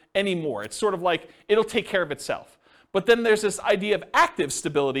it anymore. It's sort of like it'll take care of itself. But then there's this idea of active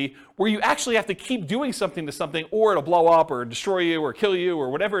stability where you actually have to keep doing something to something, or it'll blow up or destroy you or kill you or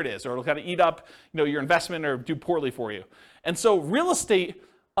whatever it is, or it'll kind of eat up, your investment or do poorly for you. And so real estate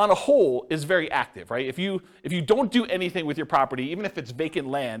on a whole is very active, right? If you don't do anything with your property, even if it's vacant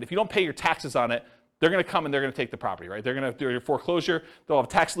land, if you don't pay your taxes on it, they're going to come and they're going to take the property, right? They're going to do your foreclosure, they'll have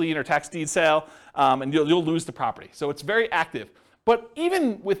tax lien or tax deed sale, and you'll lose the property. So it's very active. But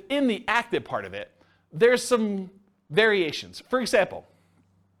even within the active part of it, there's some variations. For example,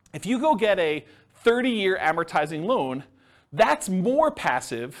 if you go get a 30-year amortizing loan, that's more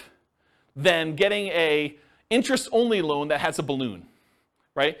passive than getting a interest-only loan that has a balloon,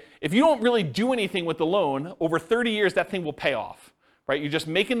 right? If you don't really do anything with the loan, over 30 years, that thing will pay off, right? You're just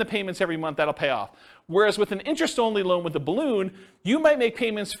making the payments every month, that'll pay off. Whereas with an interest-only loan with a balloon, you might make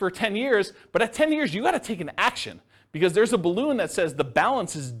payments for 10 years, but at 10 years, you got to take an action, because there's a balloon that says the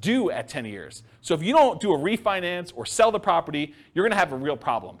balance is due at 10 years. So if you don't do a refinance or sell the property, you're going to have a real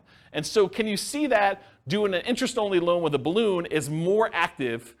problem. And so can you see that doing an interest-only loan with a balloon is more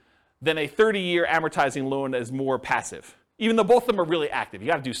active than a 30-year amortizing loan that is more passive? Even though both of them are really active, you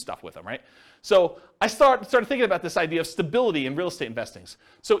got to do stuff with them, right? So I started thinking about this idea of stability in real estate investing.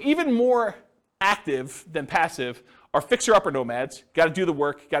 So even more active than passive are fixer-upper nomads. Got to do the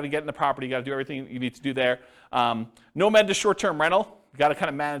work, got to get in the property, got to do everything you need to do there. Nomad to short-term rental. You got to kind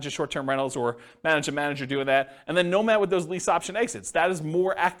of manage the short-term rentals or manage a manager doing that. And then nomad with those lease option exits. That is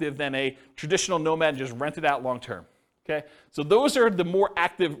more active than a traditional nomad just rent it out long-term. Okay, so those are the more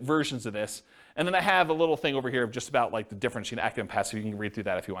active versions of this. And then I have a little thing over here of just about like the difference between active and passive. You can read through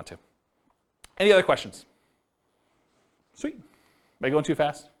that if you want to. Any other questions? Sweet. Am I going too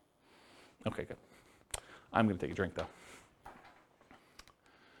fast? Okay, good. I'm going to take a drink though.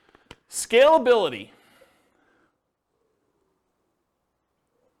 Scalability.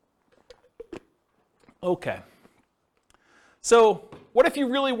 Okay. So what if you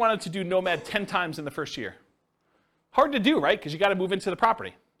really wanted to do Nomad 10 times in the first year? Hard to do, right? Because you got to move into the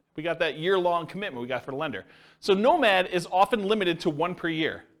property. We got that year-long commitment we got for the lender. So Nomad is often limited to 1 per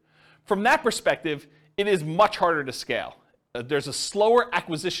year. From that perspective, it is much harder to scale. There's a slower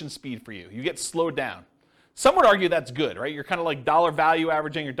acquisition speed for you. You get slowed down. Some would argue that's good, right? You're kind of like dollar value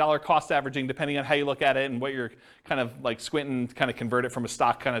averaging or dollar cost averaging, depending on how you look at it and what you're kind of like squinting to kind of convert it from a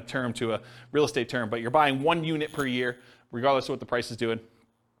stock kind of term to a real estate term. But you're buying 1 unit per year, regardless of what the price is doing.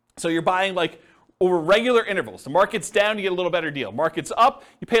 So you're buying like over regular intervals. The market's down, you get a little better deal. Market's up,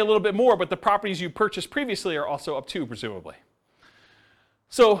 you pay a little bit more, but the properties you purchased previously are also up too, presumably.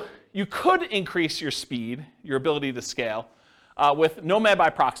 So you could increase your speed, your ability to scale, with Nomad by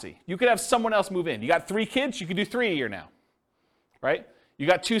proxy. You could have someone else move in. You got 3 kids, you could do 3 a year now, right? You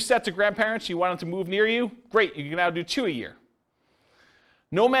got 2 sets of grandparents, you want them to move near you, great, you can now do 2 a year.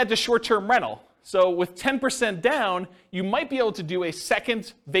 Nomad to short-term rental. So with 10% down, you might be able to do a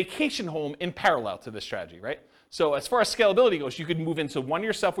second vacation home in parallel to this strategy, right? So as far as scalability goes, you could move into one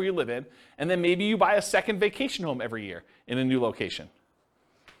yourself where you live in, and then maybe you buy a second vacation home every year in a new location.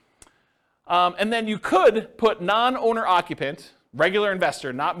 And then you could put non-owner occupant, regular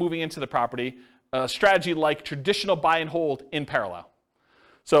investor, not moving into the property, a strategy like traditional buy and hold in parallel.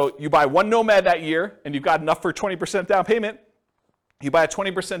 So you buy 1 Nomad that year, and you've got enough for 20% down payment. You buy a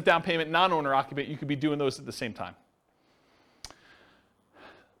 20% down payment non-owner occupant, you could be doing those at the same time.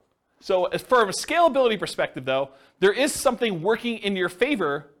 So as from a scalability perspective, though, there is something working in your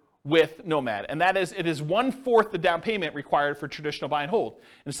favor with Nomad, and that is it is 1/4 the down payment required for traditional buy and hold.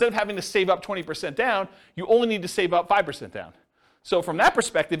 Instead of having to save up 20% down, you only need to save up 5% down. So from that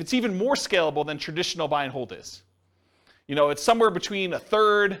perspective, it's even more scalable than traditional buy and hold is. You know, it's somewhere between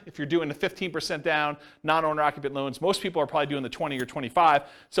 1/3 if you're doing the 15% down non-owner occupant loans. Most people are probably doing the 20 or 25.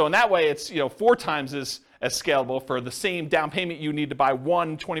 So in that way, it's 4 times as scalable. For the same down payment you need to buy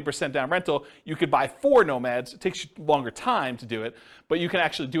 1 20% down rental, you could buy 4 Nomads. It takes you longer time to do it, but you can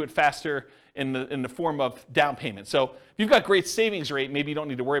actually do it faster in the form of down payment. So if you've got great savings rate, maybe you don't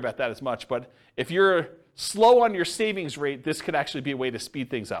need to worry about that as much. But if you're slow on your savings rate, this could actually be a way to speed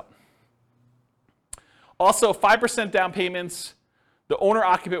things up. Also, 5% down payments, the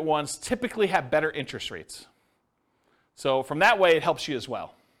owner-occupant ones typically have better interest rates. So from that way, it helps you as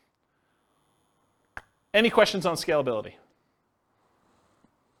well. Any questions on scalability?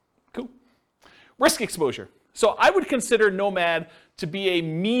 Risk exposure. So I would consider Nomad to be a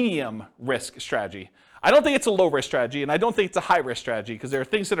medium risk strategy. I don't think it's a low risk strategy, and I don't think it's a high risk strategy, because there are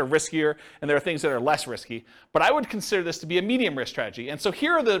things that are riskier and there are things that are less risky. But I would consider this to be a medium risk strategy. And so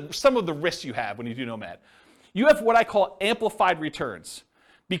here are some of the risks you have when you do Nomad. You have what I call amplified returns.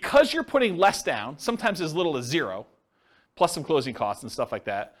 Because you're putting less down, sometimes as little as 0, plus some closing costs and stuff like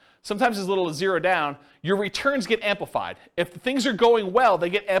that, sometimes as little as 0 down, your returns get amplified. If things are going well, they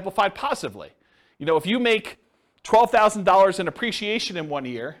get amplified positively. You know, if you make $12,000 in appreciation in 1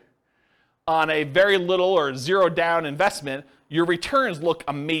 year on a very little or 0 down investment, your returns look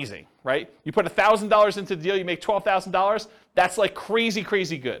amazing, right? You put $1,000 into the deal, you make $12,000, that's like crazy,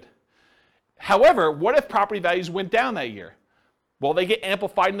 crazy good. However, what if property values went down that year? Well, they get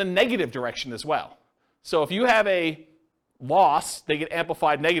amplified in the negative direction as well. So if you have a loss, they get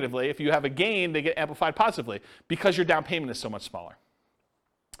amplified negatively. If you have a gain, they get amplified positively because your down payment is so much smaller.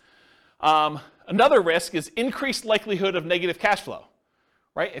 Another risk is increased likelihood of negative cash flow,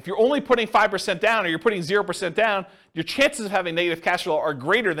 right? If you're only putting 5% down or you're putting 0% down, your chances of having negative cash flow are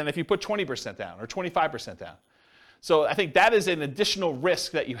greater than if you put 20% down or 25% down. So I think that is an additional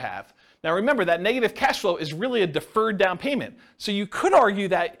risk that you have. Now remember, that negative cash flow is really a deferred down payment. So you could argue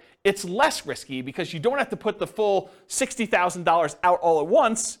that it's less risky because you don't have to put the full $60,000 out all at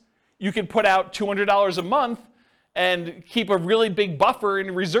once. You can put out $200 a month and keep a really big buffer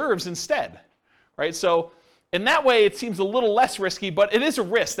in reserves instead, right? So in that way, it seems a little less risky, but it is a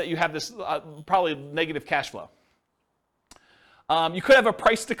risk that you have this probably negative cash flow. You could have a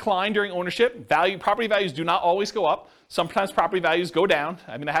price decline during ownership. Property values do not always go up. Sometimes property values go down.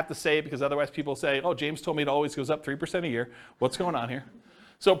 I mean, I have to say it because otherwise people say, oh, James told me it always goes up 3% a year. What's going on here?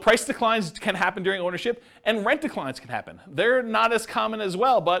 So price declines can happen during ownership, and rent declines can happen. They're not as common as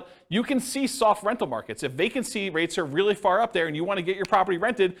well, but you can see soft rental markets. If vacancy rates are really far up there and you want to get your property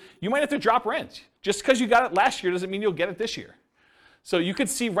rented, you might have to drop rent. Just because you got it last year doesn't mean you'll get it this year. So you could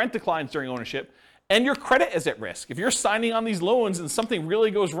see rent declines during ownership. And your credit is at risk. If you're signing on these loans and something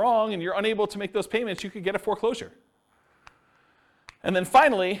really goes wrong and you're unable to make those payments, you could get a foreclosure. And then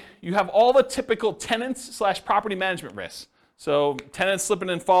finally, you have all the typical tenants/property management risks. So tenants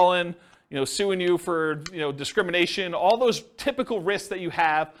slipping and falling, suing you for discrimination, all those typical risks that you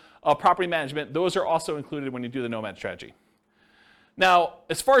have of property management, those are also included when you do the Nomad strategy. Now,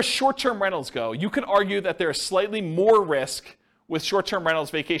 as far as short-term rentals go, you could argue that there's slightly more risk with short-term rentals,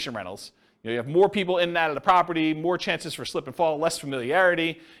 vacation rentals. You have more people in and out of the property, more chances for slip and fall, less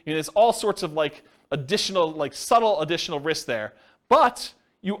familiarity. There's all sorts of additional, subtle additional risks there. But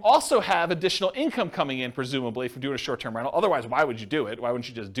you also have additional income coming in, presumably, from doing a short-term rental. Otherwise, why would you do it? Why wouldn't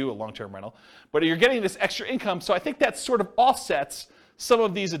you just do a long-term rental? But you're getting this extra income, so I think that sort of offsets some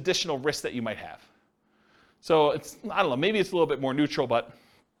of these additional risks that you might have. So I don't know, maybe it's a little bit more neutral, but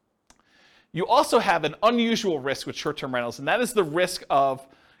you also have an unusual risk with short-term rentals, and that is the risk of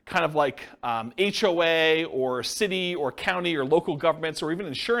kind of like HOA or city or county or local governments or even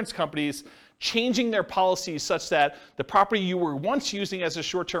insurance companies changing their policies such that the property you were once using as a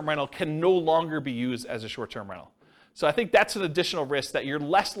short-term rental can no longer be used as a short-term rental. So I think that's an additional risk that you're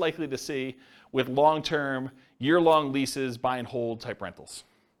less likely to see with long-term, year-long leases, buy and hold type rentals.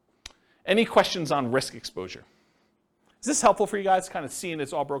 Any questions on risk exposure? Is this helpful for you guys, kind of seeing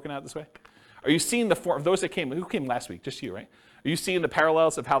it's all broken out this way? Are you seeing the form, those that came, who came last week? Just you, right? Are you seeing the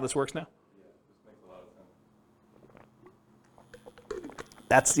parallels of how this works now? Yeah, this makes a lot of sense.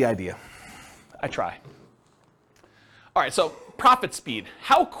 That's the idea. I try. All right, so profit speed.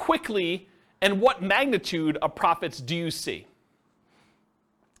 How quickly and what magnitude of profits do you see?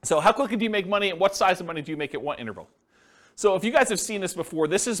 So how quickly do you make money and what size of money do you make at what interval? So if you guys have seen this before,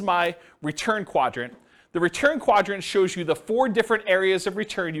 this is my return quadrant. The return quadrant shows you the 4 different areas of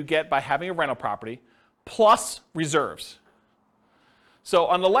return you get by having a rental property plus reserves. So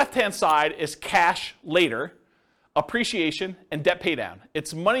on the left-hand side is cash later, appreciation, and debt paydown.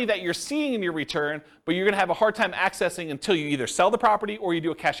 It's money that you're seeing in your return, but you're going to have a hard time accessing until you either sell the property or you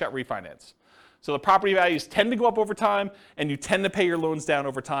do a cash-out refinance. So the property values tend to go up over time, and you tend to pay your loans down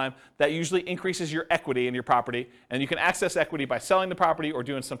over time. That usually increases your equity in your property, and you can access equity by selling the property or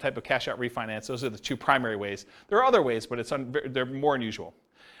doing some type of cash-out refinance. Those are the 2 primary ways. There are other ways, but they're more unusual.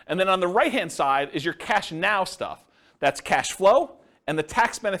 And then on the right-hand side is your cash now stuff. That's cash flow and the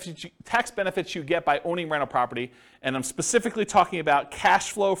tax benefits you get by owning rental property, and I'm specifically talking about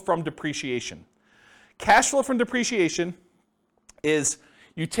cash flow from depreciation. Cash flow from depreciation is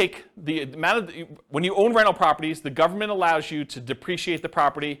you take the amount of, when you own rental properties, the government allows you to depreciate the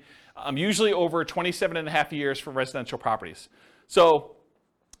property, usually over 27 and a half years for residential properties. So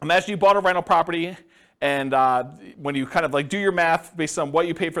imagine you bought a rental property And when you kind of like do your math based on what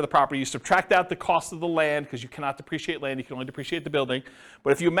you paid for the property, you subtract out the cost of the land, because you cannot depreciate land, you can only depreciate the building.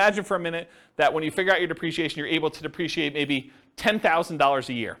 But if you imagine for a minute that when you figure out your depreciation, you're able to depreciate maybe $10,000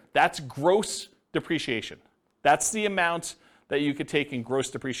 a year. That's gross depreciation. That's the amount that you could take in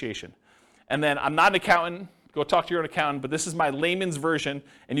gross depreciation. And then I'm not an accountant, go talk to your own accountant, but this is my layman's version,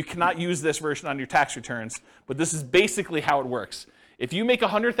 and you cannot use this version on your tax returns, but this is basically how it works. If you make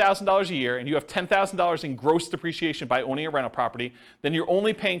 $100,000 a year and you have $10,000 in gross depreciation by owning a rental property, then you're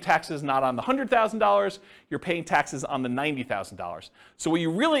only paying taxes not on the $100,000, you're paying taxes on the $90,000. So what you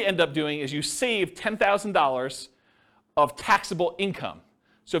really end up doing is you save $10,000 of taxable income.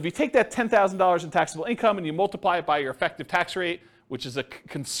 So if you take that $10,000 in taxable income and you multiply it by your effective tax rate, which is a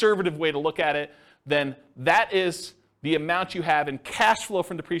conservative way to look at it, then that is the amount you have in cash flow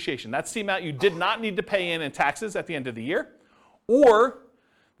from depreciation. That's the amount you did not need to pay in taxes at the end of the year, or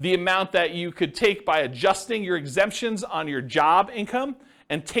the amount that you could take by adjusting your exemptions on your job income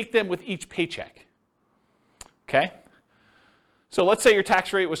and take them with each paycheck. Okay? So let's say your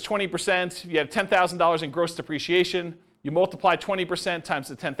tax rate was 20%, you had $10,000 in gross depreciation, you multiply 20% times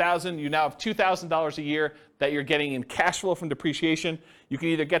the $10,000, you now have $2,000 a year that you're getting in cash flow from depreciation. You can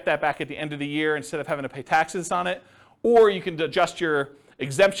either get that back at the end of the year instead of having to pay taxes on it, or you can adjust your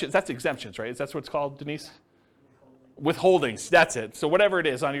exemptions. That's exemptions, right? That's what it's called, Denise? Withholdings, that's it. So whatever it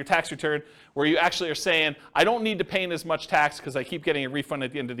is on your tax return where you actually are saying, I don't need to pay in as much tax because I keep getting a refund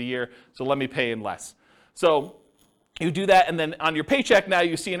at the end of the year, so let me pay in less. So you do that, and then on your paycheck now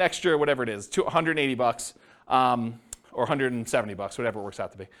you see an extra, whatever it is, $180 or 170 bucks, whatever it works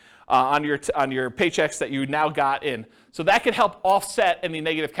out to be, on your paychecks that you now got in. So that could help offset any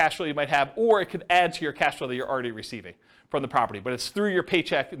negative cash flow you might have, or it could add to your cash flow that you're already receiving from the property. But it's through your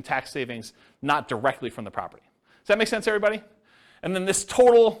paycheck and tax savings, not directly from the property. Does that make sense, everybody? And then this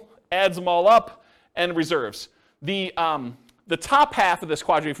total adds them all up and reserves. The top half of this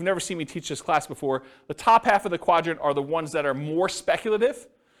quadrant, if you've never seen me teach this class before, the top half of the quadrant are the ones that are more speculative.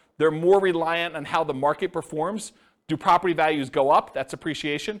 They're more reliant on how the market performs. Do property values go up? That's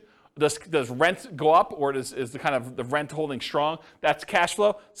appreciation. Does rent go up, or is the kind of the rent holding strong? That's cash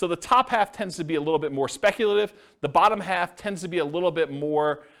flow. So the top half tends to be a little bit more speculative. The bottom half tends to be a little bit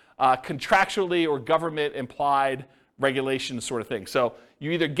more contractually or government implied regulation sort of thing. So you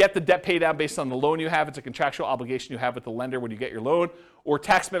either get the debt pay down based on the loan you have, it's a contractual obligation you have with the lender when you get your loan, or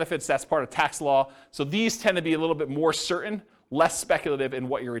tax benefits, that's part of tax law. So these tend to be a little bit more certain, less speculative in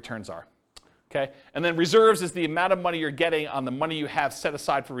what your returns are. Okay? And then reserves is the amount of money you're getting on the money you have set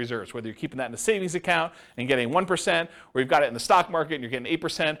aside for reserves, whether you're keeping that in a savings account and getting 1%, or you've got it in the stock market and you're getting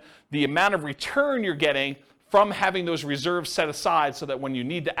 8%. The amount of return you're getting from having those reserves set aside so that when you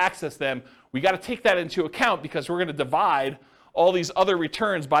need to access them, we got to take that into account, because we're going to divide all these other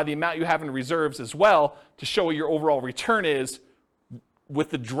returns by the amount you have in reserves as well to show what your overall return is with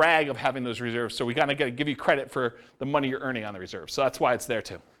the drag of having those reserves. So we got to give you credit for the money you're earning on the reserves. So that's why it's there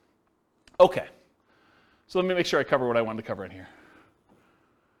too. Okay, so let me make sure I cover what I wanted to cover in here.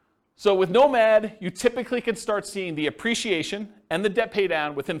 So with Nomad, you typically can start seeing the appreciation and the debt pay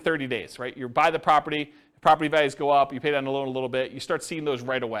down within 30 days, right? You buy the property values go up, you pay down the loan a little bit, you start seeing those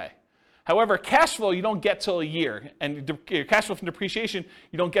right away. However, cash flow you don't get till a year, and your cash flow from depreciation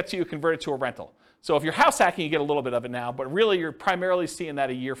you don't get till you convert it to a rental. So if you're house hacking, you get a little bit of it now, but really you're primarily seeing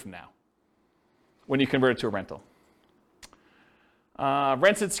that a year from now when you convert it to a rental.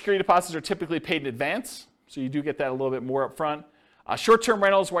 Rents and security deposits are typically paid in advance, so you do get that a little bit more up front. Short-term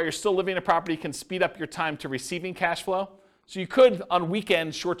rentals, while you're still living in a property, can speed up your time to receiving cash flow. So you could, on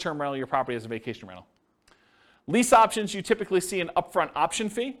weekends, short-term rental your property as a vacation rental. Lease options, you typically see an upfront option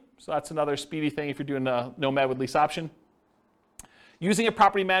fee. So that's another speedy thing if you're doing a Nomad with lease option. Using a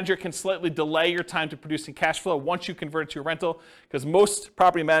property manager can slightly delay your time to producing cash flow once you convert it to a rental, because most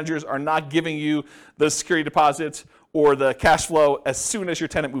property managers are not giving you the security deposits or the cash flow as soon as your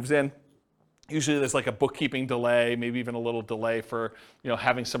tenant moves in. Usually there's like a bookkeeping delay, maybe even a little delay for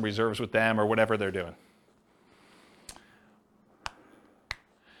having some reserves with them or whatever they're doing.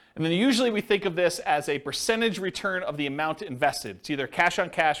 And then usually we think of this as a percentage return of the amount invested. It's either cash on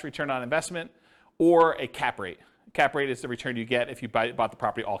cash return on investment or a cap rate. Cap rate is the return you get if you bought the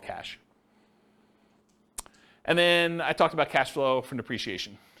property all cash. And then I talked about cash flow from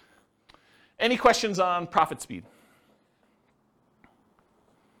depreciation. Any questions on profit speed?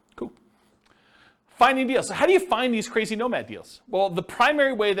 Cool. Finding deals. So how do you find these crazy Nomad deals? Well, the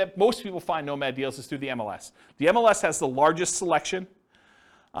primary way that most people find Nomad deals is through the MLS. The MLS has the largest selection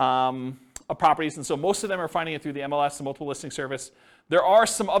of properties, and so most of them are finding it through the MLS, the multiple listing service. There are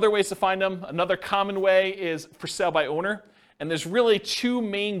some other ways to find them. Another common way is for sale by owner, And there's really two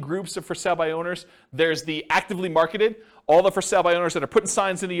main groups of for sale by owners. There's the actively marketed, all the for sale by owners that are putting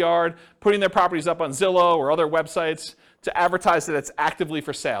signs in the yard, putting their properties up on Zillow or other websites to advertise that it's actively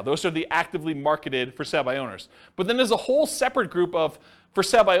for sale. Those are the actively marketed for sale by owners. But then there's a whole separate group of for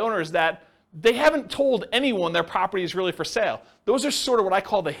sale by owners that they haven't told anyone their property is really for sale. Those are sort of what I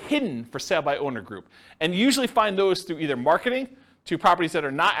call the hidden for sale by owner group. And you usually find those through either marketing to properties that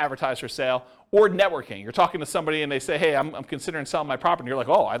are not advertised for sale or networking. You're talking to somebody and they say, hey, I'm considering selling my property. You're like,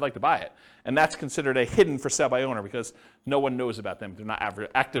 oh, I'd like to buy it. And that's considered a hidden for sale by owner because no one knows about them. They're not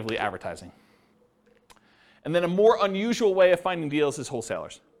actively advertising. And then a more unusual way of finding deals is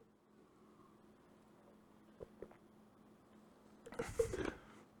wholesalers.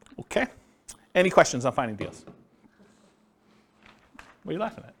 Okay. Any questions on finding deals? What are you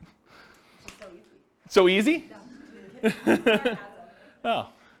laughing at? So easy? Oh.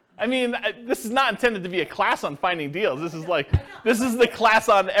 I mean, this is not intended to be a class on finding deals. This is the class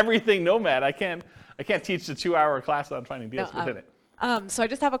on everything Nomad. I can't teach the 2-hour class on finding deals within it. So I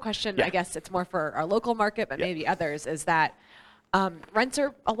just have a question. Yeah. I guess it's more for our local market, but maybe others, is that rents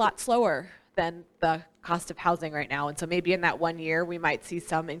are a lot slower than the cost of housing right now. And so maybe in that 1 year, we might see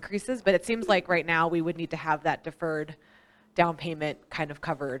some increases. But it seems like right now we would need to have that deferred down payment kind of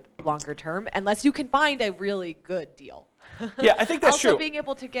covered longer term, unless you can find a really good deal. Yeah, I think that's also, true. being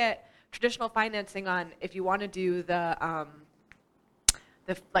able to get traditional financing on, if you want to do the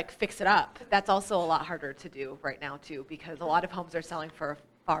like fix it up, that's also a lot harder to do right now too, because a lot of homes are selling for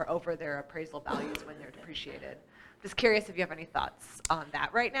far over their appraisal values when they're depreciated. Just curious if you have any thoughts on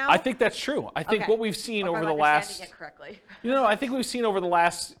that right now. I think that's true. I think what we've seen over the last, it correctly. I think we've seen over the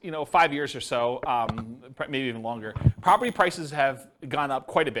last, 5 years or so, maybe even longer, property prices have gone up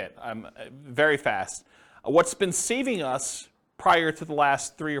quite a bit, very fast. What's been saving us prior to the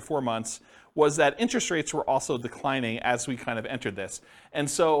last 3 or 4 months was that interest rates were also declining as we kind of entered this. And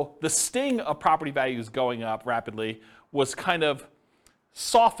so the sting of property values going up rapidly was kind of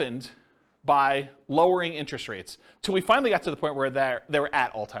softened by lowering interest rates till we finally got to the point where they were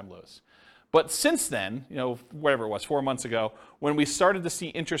at all-time lows. But since then, whatever it was, 4 months ago, when we started to see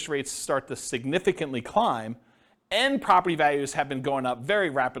interest rates start to significantly climb, and property values have been going up very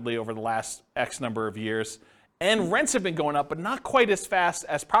rapidly over the last X number of years, and rents have been going up, but not quite as fast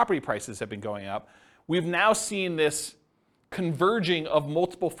as property prices have been going up, we've now seen this converging of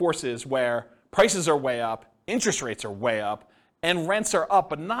multiple forces where prices are way up, interest rates are way up, and rents are up,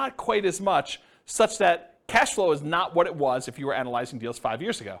 but not quite as much, such that cash flow is not what it was if you were analyzing deals 5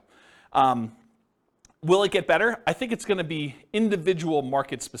 years ago. Will it get better? I think it's going to be individual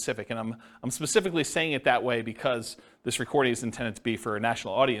market specific, and I'm specifically saying it that way because this recording is intended to be for a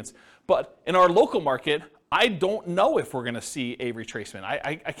national audience. But in our local market, I don't know if we're going to see a retracement.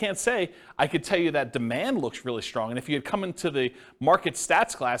 I can't say. I could tell you that demand looks really strong, and if you had come into the market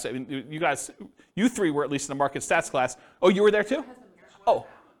stats class, I mean, you three were at least in the market stats class. Oh, you were there too? Oh,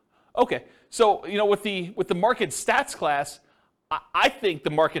 okay. So with the market stats class, I think the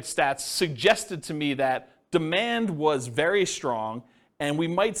market stats suggested to me that demand was very strong and we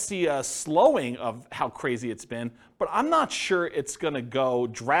might see a slowing of how crazy it's been, but I'm not sure it's going to go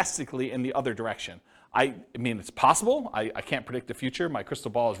drastically in the other direction. I mean, it's possible. I can't predict the future. My crystal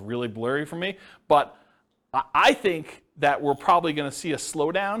ball is really blurry for me, but I think that we're probably going to see a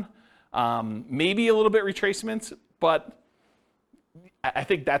slowdown, maybe a little bit retracements, but I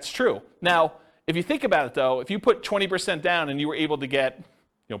think that's true. Now, if you think about it, though, if you put 20% down and you were able to get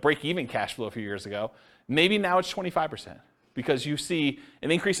break-even cash flow a few years ago, maybe now it's 25% because you see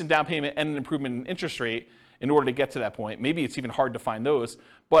an increase in down payment and an improvement in interest rate in order to get to that point. Maybe it's even hard to find those.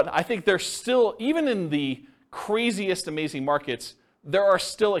 But I think there's still, even in the craziest, amazing markets, there are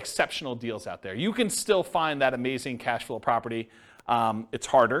still exceptional deals out there. You can still find that amazing cash flow property. It's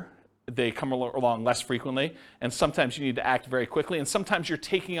harder. They come along less frequently, and sometimes you need to act very quickly, and sometimes you're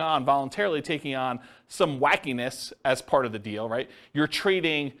voluntarily taking on some wackiness as part of the deal, right? You're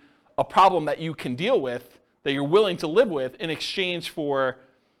trading a problem that you can deal with, that you're willing to live with, in exchange for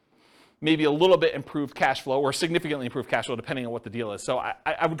maybe a little bit improved cash flow or significantly improved cash flow, depending on what the deal is. So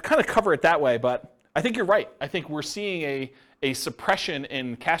I would kind of cover it that way, but I think you're right. I think we're seeing a suppression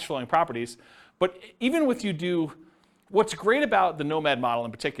in cash flowing properties, but even with what's great about the Nomad model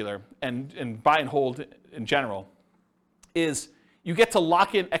in particular, and buy and hold in general, is you get to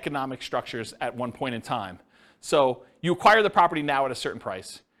lock in economic structures at one point in time. So you acquire the property now at a certain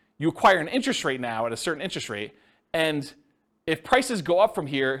price. You acquire an interest rate now at a certain interest rate, and if prices go up from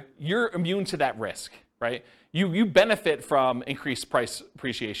here, you're immune to that risk, right? You benefit from increased price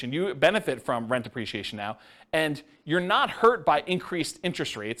appreciation. You benefit from rent appreciation now. And you're not hurt by increased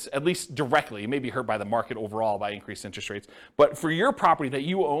interest rates, at least directly. You may be hurt by the market overall by increased interest rates. But for your property that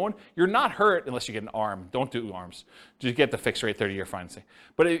you own, you're not hurt unless you get an ARM. Don't do ARMs. Just get the fixed rate 30-year financing.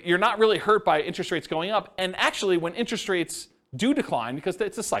 But you're not really hurt by interest rates going up. And actually, when interest rates do decline, because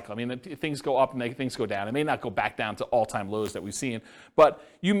it's a cycle. I mean, things go up and things go down. It may not go back down to all-time lows that we've seen, but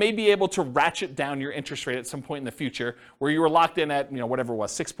you may be able to ratchet down your interest rate at some point in the future where you were locked in at, whatever it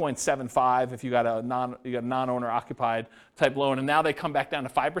was, 6.75 if you got a non-owner occupied type loan, and now they come back down to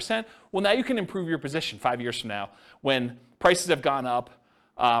 5%. Well, now you can improve your position 5 years from now when prices have gone up,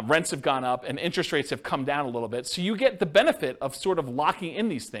 rents have gone up, and interest rates have come down a little bit. So you get the benefit of sort of locking in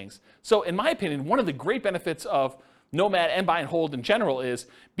these things. So in my opinion, one of the great benefits of Nomad and buy and hold in general is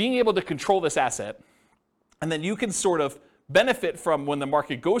being able to control this asset, and then you can sort of benefit from when the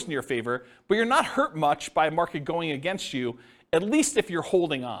market goes in your favor, but you're not hurt much by a market going against you, at least if you're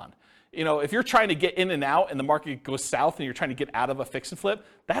holding on. If you're trying to get in and out and the market goes south and you're trying to get out of a fix and flip,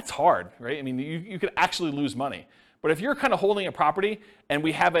 that's hard, right? I mean, you could actually lose money. But if you're kind of holding a property and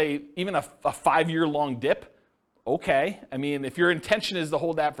we have even a 5-year long dip, okay. I mean, if your intention is to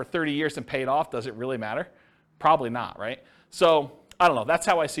hold that for 30 years and pay it off, does it really matter? Probably not, right? So I don't know. That's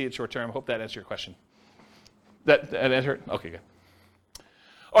how I see it short term. Hope that answered your question. That answered? Okay, good.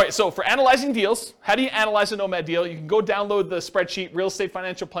 All right, so for analyzing deals, how do you analyze a Nomad deal? You can go download the spreadsheet,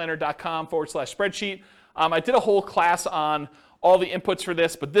 realestatefinancialplanner.com/spreadsheet. I did a whole class on all the inputs for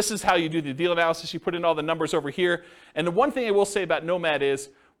this, but this is how you do the deal analysis. You put in all the numbers over here. And the one thing I will say about Nomad is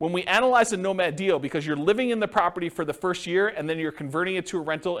when we analyze a Nomad deal, because you're living in the property for the first year and then you're converting it to a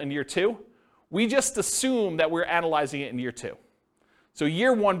rental in year 2, we just assume that we're analyzing it in year 2. So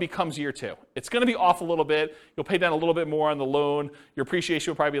year 1 becomes year 2. It's going to be off a little bit. You'll pay down a little bit more on the loan. Your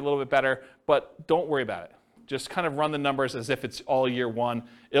appreciation will probably be a little bit better, but don't worry about it. Just kind of run the numbers as if it's all year 1.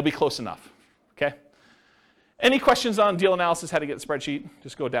 It'll be close enough, okay? Any questions on deal analysis, how to get the spreadsheet?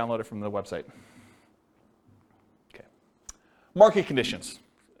 Just go download it from the website. Okay. Market conditions.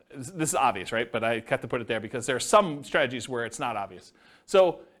 This is obvious, right? But I had to put it there because there are some strategies where it's not obvious.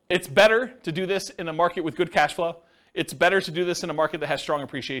 So it's better to do this in a market with good cash flow. It's better to do this in a market that has strong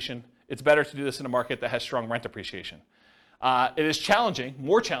appreciation. It's better to do this in a market that has strong rent appreciation. It is challenging,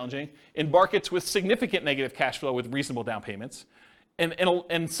 more challenging, in markets with significant negative cash flow with reasonable down payments. And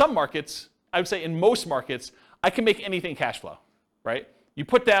in some markets, I would say in most markets, I can make anything cash flow, right? You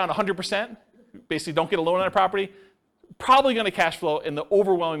put down 100%, basically don't get a loan on a property, probably going to cash flow in the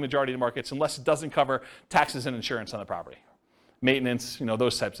overwhelming majority of the markets unless it doesn't cover taxes and insurance on the property. Maintenance,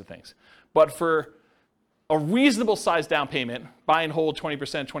 those types of things. But for a reasonable size down payment, buy and hold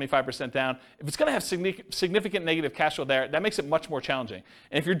 20%, 25% down, if it's going to have significant negative cash flow there, that makes it much more challenging.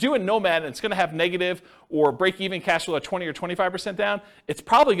 And if you're doing Nomad and it's going to have negative or break-even cash flow at 20 or 25% down, it's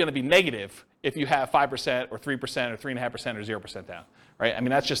probably going to be negative if you have 5% or 3% or 3.5% or 0% down, right? I mean,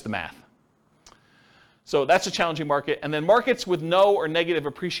 that's just the math. So that's a challenging market. And then markets with no or negative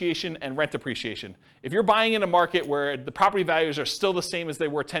appreciation and rent appreciation. If you're buying in a market where the property values are still the same as they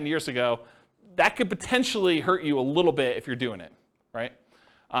were 10 years ago, that could potentially hurt you a little bit if you're doing it, right?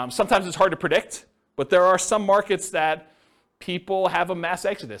 Sometimes it's hard to predict, but there are some markets that people have a mass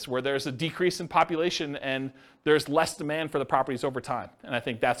exodus where there's a decrease in population and there's less demand for the properties over time. And I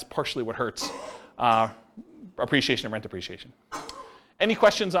think that's partially what hurts appreciation and rent appreciation. Any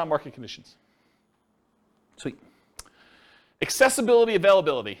questions on market conditions? Sweet. Accessibility,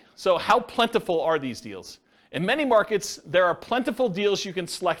 availability. So how plentiful are these deals? In many markets, there are plentiful deals you can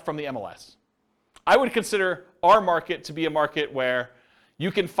select from the MLS. I would consider our market to be a market where you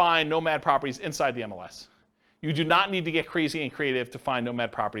can find Nomad properties inside the MLS. You do not need to get crazy and creative to find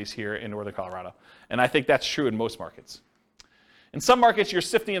Nomad properties here in Northern Colorado. And I think that's true in most markets. In some markets, you're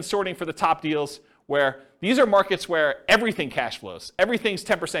sifting and sorting for the top deals where these are markets where everything cash flows. Everything's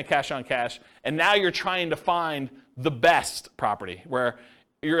 10% cash on cash. And now you're trying to find the best property where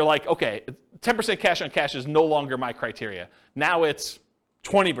you're like, okay, 10% cash on cash is no longer my criteria. Now it's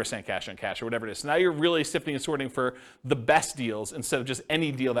 20% cash on cash or whatever it is. So now you're really sifting and sorting for the best deals instead of just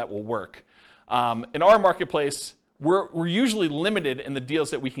any deal that will work. In our marketplace, we're usually limited in the deals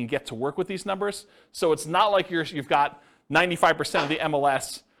that we can get to work with these numbers. So it's not like you've got 95% of the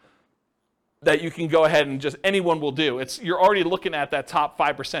MLS that you can go ahead and just anyone will do. You're already looking at that top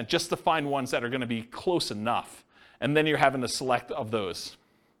 5% just to find ones that are going to be close enough. And then you're having to select of those.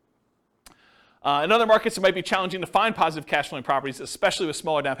 In other markets, it might be challenging to find positive cash flowing properties, especially with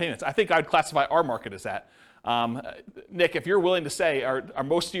smaller down payments. I think I'd classify our market as that. Nick, if you're willing to say, are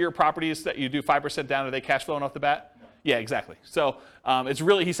most of your properties that you do 5% down, are they cash flowing off the bat? Yeah, exactly. So it's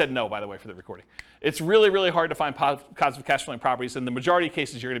really, he said no, by the way, for the recording. It's really, really hard to find positive cash flowing properties. In the majority of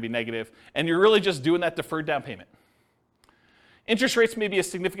cases, you're going to be negative, and you're really just doing that deferred down payment. Interest rates may be a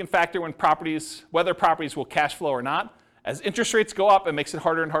significant factor when whether properties will cash flow or not. As interest rates go up, it makes it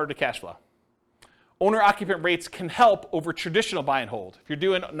harder and harder to cash flow. Owner-occupant rates can help over traditional buy and hold. If you're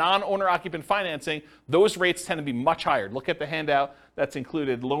doing non-owner-occupant financing, those rates tend to be much higher. Look at the handout that's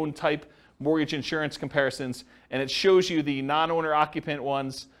included, loan type, mortgage insurance comparisons, and it shows you the non-owner-occupant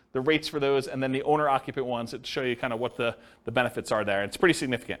ones, the rates for those, and then the owner-occupant ones that show you kind of what the benefits are there. It's pretty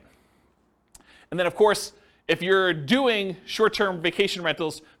significant. And then, of course, if you're doing short-term vacation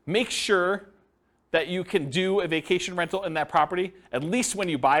rentals, make sure that you can do a vacation rental in that property, at least when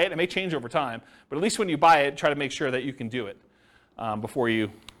you buy it. It may change over time, but at least when you buy it, try to make sure that you can do it before you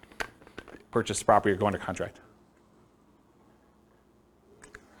purchase the property or go under contract.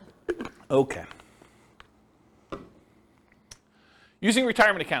 Okay. Using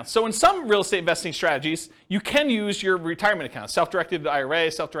retirement accounts. So in some real estate investing strategies, you can use your retirement account, self-directed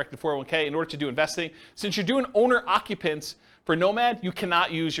IRA, self-directed 401k in order to do investing. Since you're doing owner-occupants for Nomad, you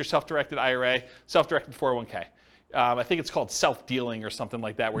cannot use your self-directed IRA, self-directed 401k. I think it's called self-dealing or something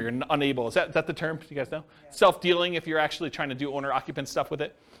like that, where you're unable. Is that the term? Do you guys know? Yeah. Self-dealing if you're actually trying to do owner-occupant stuff with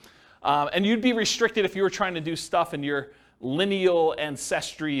it. And you'd be restricted if you were trying to do stuff in your lineal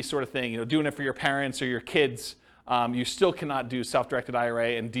ancestry sort of thing, doing it for your parents or your kids. You still cannot do self-directed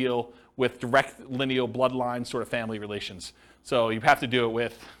IRA and deal with direct lineal bloodline sort of family relations. So you have to do it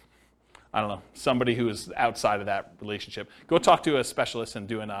with, I don't know, somebody who is outside of that relationship. Go talk to a specialist in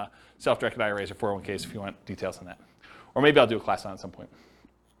doing self-directed IRAs or 401ks if you want details on that. Or maybe I'll do a class on it at some point.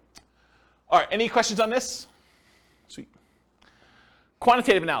 All right, any questions on this? Sweet.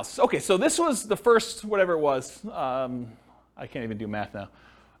 Quantitative analysis. Okay, so this was the first, whatever it was. I can't even do math now.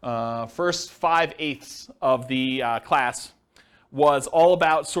 First 5/8 of the class was all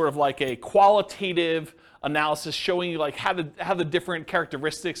about sort of like a qualitative analysis showing you like how the different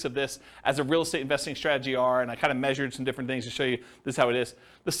characteristics of this as a real estate investing strategy are, and I kind of measured some different things to show you this is how it is.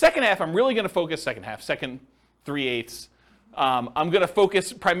 The second half, I'm really going to focus, second 3/8, I'm going to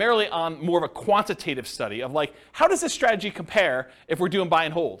focus primarily on more of a quantitative study of like, how does this strategy compare if we're doing buy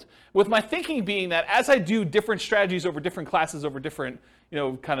and hold? With my thinking being that as I do different strategies over different classes, over different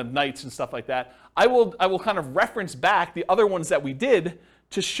kind of nights and stuff like that, I will kind of reference back the other ones that we did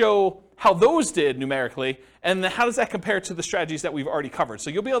to show how those did numerically, and then how does that compare to the strategies that we've already covered. So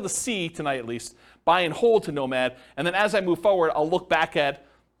you'll be able to see tonight at least buy and hold to Nomad, and then as I move forward, I'll look back at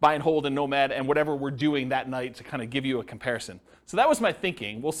buy and hold and Nomad and whatever we're doing that night to kind of give you a comparison. So that was my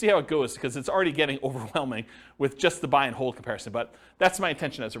thinking. We'll see how it goes because it's already getting overwhelming with just the buy and hold comparison, but that's my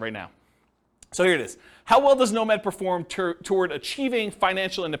intention as of right now. So here it is. How well does Nomad perform toward achieving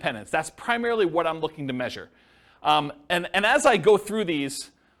financial independence? That's primarily what I'm looking to measure. And as I go through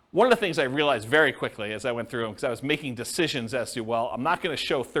these, one of the things I realized very quickly as I went through them, because I was making decisions as to, well, I'm not going to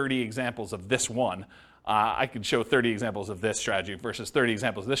show 30 examples of this one. I could show 30 examples of this strategy versus 30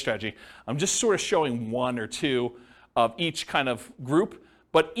 examples of this strategy. I'm just sort of showing one or two of each kind of group,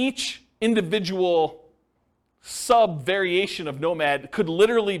 but each individual sub-variation of Nomad could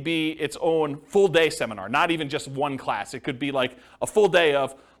literally be its own full-day seminar, not even just one class. It could be like a full day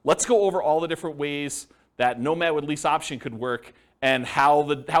of, let's go over all the different ways that Nomad with lease option could work and how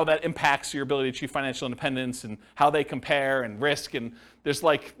that impacts your ability to achieve financial independence and how they compare and risk. And there's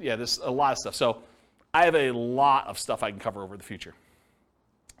there's a lot of stuff. So I have a lot of stuff I can cover over the future.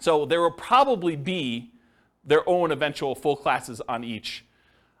 So there will probably be their own eventual full classes on each.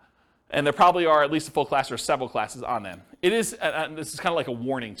 And there probably are at least a full class or several classes on them. It is, and this is kind of like a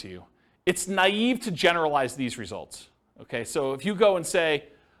warning to you, it's naive to generalize these results. Okay, so if you go and say,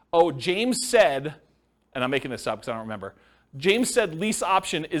 oh, James said, and I'm making this up because I don't remember, James said lease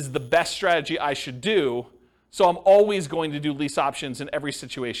option is the best strategy I should do, so I'm always going to do lease options in every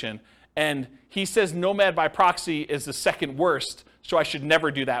situation. And he says Nomad by proxy is the second worst, so I should never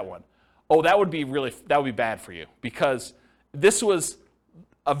do that one. Oh, that would be bad for you, because this was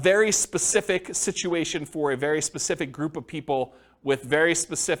a very specific situation for a very specific group of people with very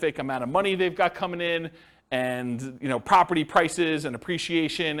specific amount of money they've got coming in, and property prices and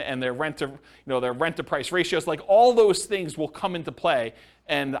appreciation and their rent to price ratios, like all those things will come into play.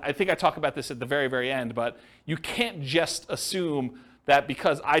 And I think I talk about this at the very, very end, but you can't just assume that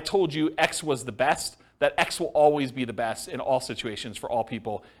because I told you X was the best, that X will always be the best in all situations for all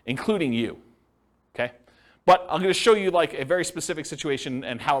people, including you, okay? But I'm going to show you like a very specific situation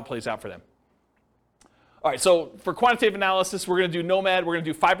and how it plays out for them. All right, so for quantitative analysis, we're going to do Nomad. We're going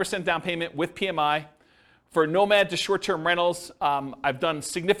to do 5% down payment with PMI. For Nomad to short-term rentals, I've done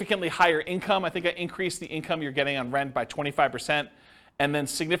significantly higher income. I think I increased the income you're getting on rent by 25%, and then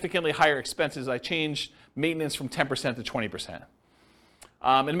significantly higher expenses. I changed maintenance from 10% to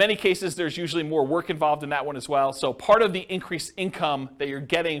 20%. In many cases, there's usually more work involved in that one as well. So part of the increased income that you're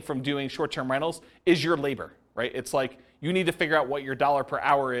getting from doing short-term rentals is your labor, right? It's like you need to figure out what your dollar per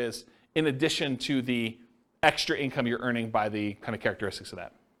hour is in addition to the extra income you're earning by the kind of characteristics of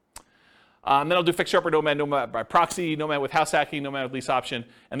that. Then I'll do fixer upper Nomad, Nomad by proxy, Nomad with house hacking, Nomad with lease option,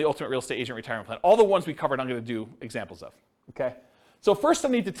 and the ultimate real estate agent retirement plan. All the ones we covered, I'm going to do examples of. Okay. So first, I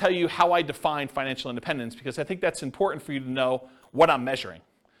need to tell you how I define financial independence, because I think that's important for you to know what I'm measuring.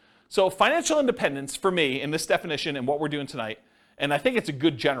 So financial independence for me in this definition and what we're doing tonight, and I think it's a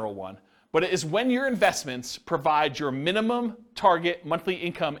good general one, but it is when your investments provide your minimum target monthly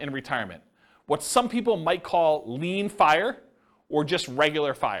income in retirement. What some people might call lean fire or just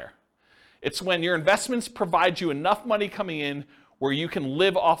regular fire. It's when your investments provide you enough money coming in where you can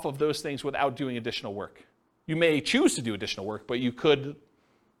live off of those things without doing additional work. You may choose to do additional work, but you could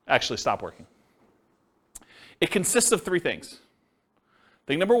actually stop working. It consists of three things.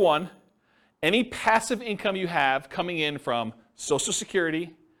 Thing number one, any passive income you have coming in from Social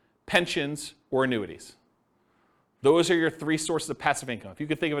Security, pensions, or annuities. Those are your three sources of passive income. If you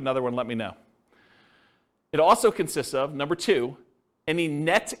could think of another one, let me know. It also consists of, number two, any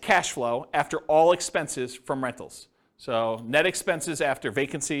net cash flow after all expenses from rentals. So net expenses after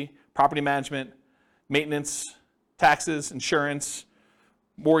vacancy, property management, maintenance, taxes, insurance,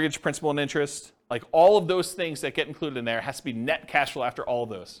 mortgage, principal, and interest. Like all of those things that get included in there has to be net cash flow after all of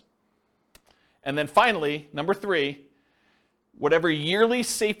those. And then finally, number three, whatever yearly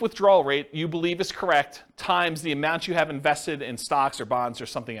safe withdrawal rate you believe is correct times the amount you have invested in stocks or bonds or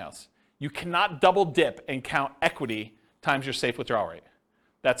something else. You cannot double dip and count equity times your safe withdrawal rate.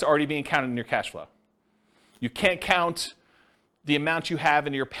 That's already being counted in your cash flow. You can't count the amount you have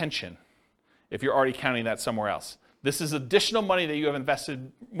in your pension if you're already counting that somewhere else. This is additional money that you have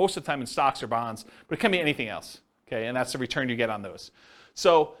invested most of the time in stocks or bonds, but it can be anything else, okay? And that's the return you get on those.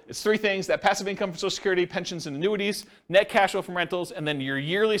 So it's three things: that passive income from Social Security, pensions, and annuities, net cash flow from rentals, and then your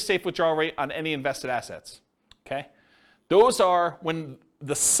yearly safe withdrawal rate on any invested assets, okay? Those are when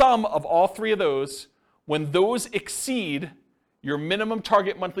the sum of all three of those, when those exceed your minimum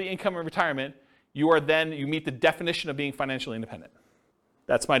target monthly income in retirement, you meet the definition of being financially independent.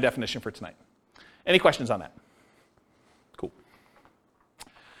 That's my definition for tonight. Any questions on that? Cool.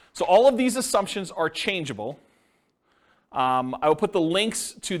 So all of these assumptions are changeable. I will put the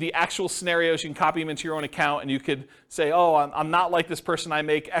links to the actual scenarios. You can copy them into your own account, and you could say, oh, I'm not like this person. I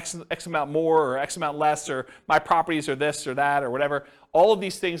make X amount more or X amount less, or my properties are this or that or whatever. All of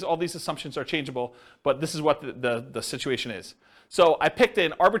these things, all these assumptions are changeable, but this is what the situation is. So I picked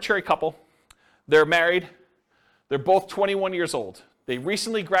an arbitrary couple. They're married. They're both 21 years old. They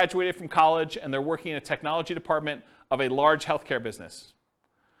recently graduated from college, and they're working in a technology department of a large healthcare business.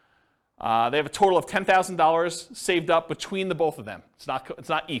 They have a total of $10,000 saved up between the both of them. It's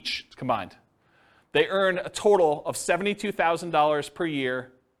not each, it's combined. They earn a total of $72,000 per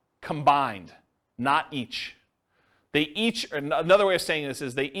year combined, not each. They each, another way of saying this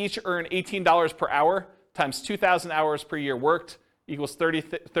is they each earn $18 per hour times 2,000 hours per year worked equals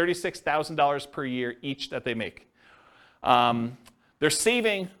 $36,000 per year each that they make. They're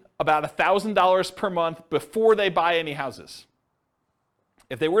saving about $1,000 per month before they buy any houses.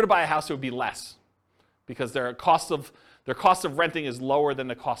 If they were to buy a house, it would be less because their cost of renting is lower than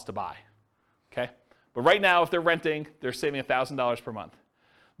the cost to buy. Okay? But right now, if they're renting, they're saving $1,000 per month.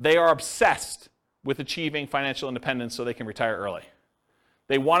 They are obsessed with achieving financial independence so they can retire early.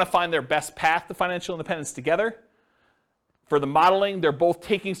 They want to find their best path to financial independence together. For the modeling, they're both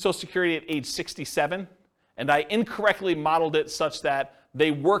taking Social Security at age 67, and I incorrectly modeled it such that they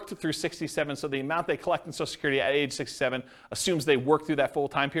worked through 67, so the amount they collect in Social Security at age 67 assumes they work through that full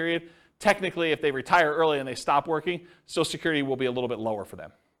time period. Technically, if they retire early and they stop working, Social Security will be a little bit lower for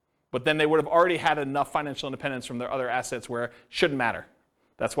them. But then they would have already had enough financial independence from their other assets where it shouldn't matter.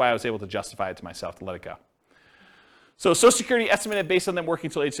 That's why I was able to justify it to myself to let it go. So Social Security estimated based on them working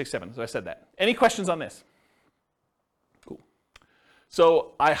until age 67, so I said that. Any questions on this? Cool.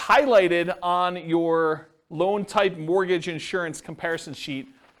 So I highlighted on your loan type mortgage insurance comparison sheet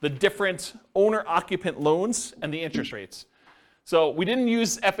the different owner-occupant loans and the interest rates. So we didn't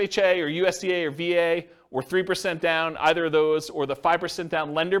use FHA or USDA or VA or 3% down, either of those, or the 5%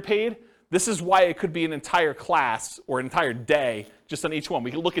 down lender paid. This is why it could be an entire class or an entire day just on each one.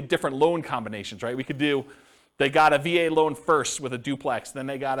 We could look at different loan combinations, right? We could do They got a VA loan first with a duplex, then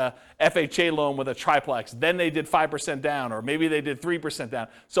they got a FHA loan with a triplex, then they did 5% down, or maybe they did 3% down.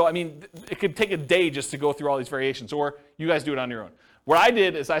 So, I mean, it could take a day just to go through all these variations, or you guys do it on your own. What I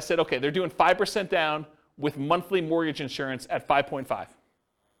did is I said, okay, they're doing 5% down with monthly mortgage insurance at 5.5.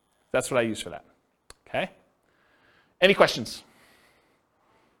 That's what I use for that, okay? Any questions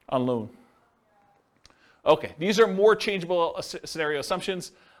on loan? Okay, these are more changeable scenario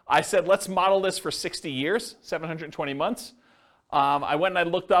assumptions. I said, let's model this for 60 years, 720 months. I went and I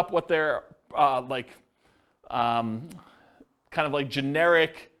looked up what their kind of like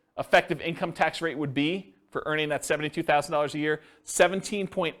generic effective income tax rate would be for earning that $72,000 a year.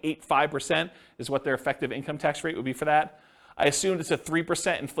 17.85% is what their effective income tax rate would be for that. I assumed it's a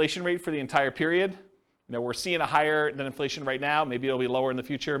 3% inflation rate for the entire period. You know, we're seeing a higher than inflation right now. Maybe it'll be lower in the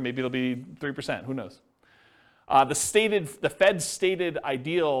future. Maybe it'll be 3%. Who knows? The Fed's stated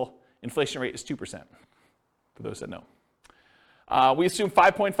ideal inflation rate is 2%, for those that know. We assume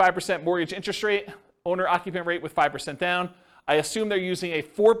 5.5% mortgage interest rate, owner-occupant rate with 5% down. I assume they're using a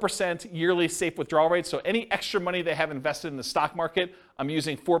 4% yearly safe withdrawal rate. So any extra money they have invested in the stock market, I'm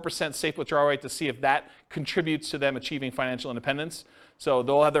using 4% safe withdrawal rate to see if that contributes to them achieving financial independence. So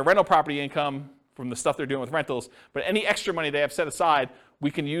they'll have their rental property income from the stuff they're doing with rentals, but any extra money they have set aside, we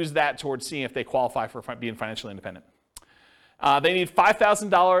can use that towards seeing if they qualify for being financially independent. They need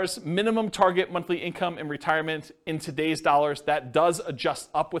 $5,000 minimum target monthly income in retirement in today's dollars. That does adjust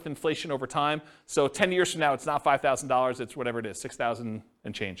up with inflation over time. So 10 years from now, it's not $5,000, it's whatever it is, $6,000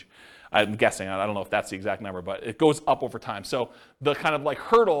 and change. I'm guessing, I don't know if that's the exact number, but it goes up over time. So the kind of like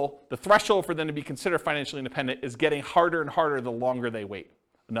hurdle, the threshold for them to be considered financially independent is getting harder and harder the longer they wait.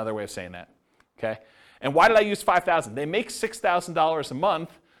 Another way of saying that, okay? And why did I use $5,000? They make $6,000 a month.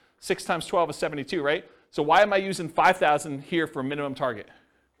 6 times 12 is 72, right? So why am I using $5,000 here for minimum target?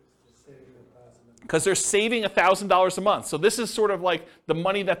 Because they're saving $1,000 a month. So this is sort of like the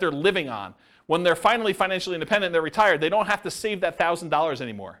money that they're living on. When they're finally financially independent, they're retired, they don't have to save that $1,000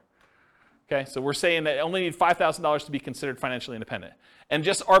 anymore. Okay, so we're saying that they only need $5,000 to be considered financially independent. And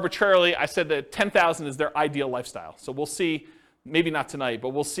just arbitrarily, I said that $10,000 is their ideal lifestyle. So we'll see, maybe not tonight, but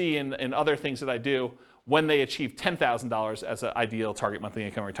we'll see in other things that I do when they achieve $10,000 as an ideal target monthly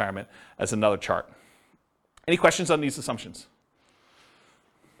income retirement as another chart. Any questions on these assumptions?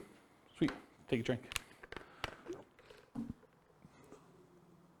 Sweet, take a drink.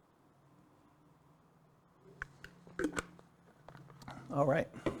 All right.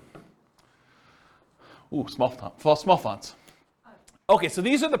 Ooh, small fonts. Okay, so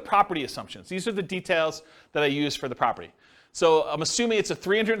these are the property assumptions. These are the details that I use for the property. So I'm assuming it's a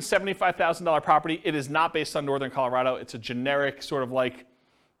 $375,000 property. It is not based on Northern Colorado. It's a generic sort of like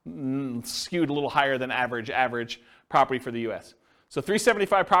skewed a little higher than average property for the US. So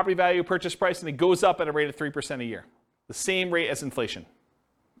 375 property value, purchase price, and it goes up at a rate of 3% a year. The same rate as inflation.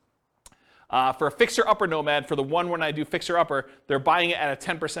 For a fixer-upper Nomad, for the one when I do fixer-upper, they're buying it at a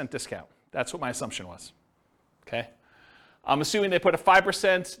 10% discount. That's what my assumption was, okay? I'm assuming they put a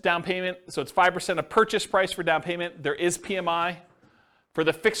 5% down payment, so it's 5% of purchase price for down payment. There is PMI. For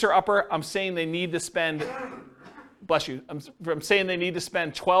the fixer-upper, I'm saying they need to spend, bless you, I'm saying they need to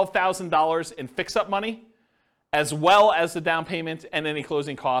spend $12,000 in fix-up money, as well as the down payment and any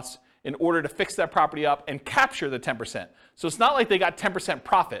closing costs in order to fix that property up and capture the 10%. So it's not like they got 10%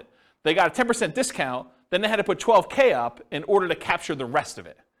 profit. They got a 10% discount, then they had to put $12K up in order to capture the rest of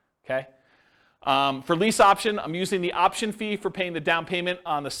it, okay? For lease option, I'm using the option fee for paying the down payment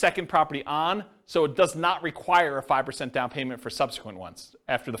on the second property on, so it does not require a 5% down payment for subsequent ones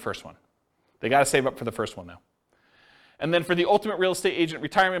after the first one. They got to save up for the first one now. And then for the ultimate real estate agent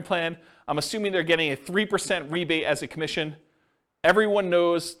retirement plan, I'm assuming they're getting a 3% rebate as a commission. Everyone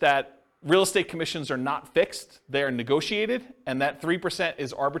knows that real estate commissions are not fixed. They are negotiated, and that 3%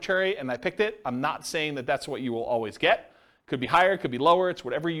 is arbitrary, and I picked it. I'm not saying that that's what you will always get. Could be higher, could be lower. It's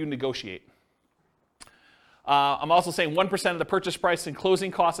whatever you negotiate. I'm also saying 1% of the purchase price and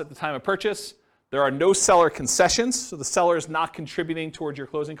closing costs at the time of purchase. There are no seller concessions, so the seller is not contributing towards your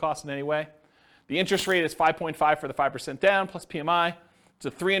closing costs in any way. The interest rate is 5.5 for the 5% down plus PMI. It's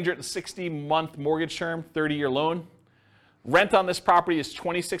a 360-month mortgage term, 30-year loan. Rent on this property is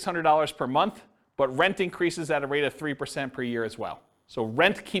 $2,600 per month, but rent increases at a rate of 3% per year as well. So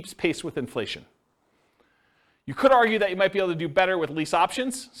rent keeps pace with inflation. You could argue that you might be able to do better with lease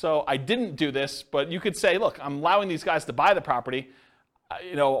options. So I didn't do this, but you could say, look, I'm allowing these guys to buy the property.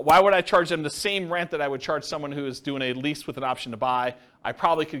 Why would I charge them the same rent that I would charge someone who is doing a lease with an option to buy? I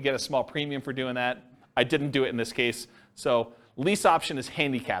probably could get a small premium for doing that. I didn't do it in this case. So lease option is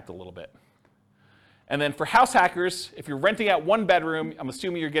handicapped a little bit. And then for house hackers, if you're renting out 1 bedroom, I'm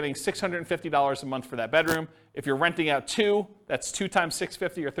assuming you're getting $650 a month for that bedroom. If you're renting out 2, that's 2 times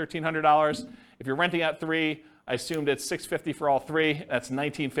 $650 or $1,300. If you're renting out 3, I assumed it's $650 for all 3. That's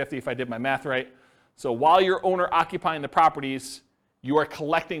 $1,950 if I did my math right. So while you're owner occupying the properties, you are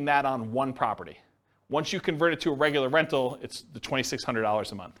collecting that on 1 property. Once you convert it to a regular rental, it's the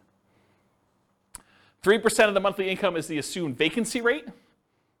 $2,600 a month. 3% of the monthly income is the assumed vacancy rate.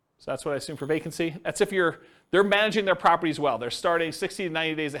 So that's what I assume for vacancy. That's if they're managing their properties well. They're starting 60 to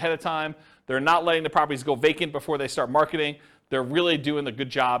 90 days ahead of time. They're not letting the properties go vacant before they start marketing. They're really doing a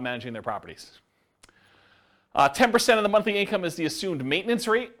good job managing their properties. 10% of the monthly income is the assumed maintenance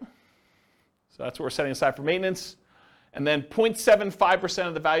rate. So that's what we're setting aside for maintenance. And then 0.75%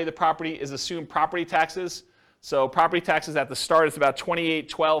 of the value of the property is assumed property taxes. So property taxes at the start is about $28,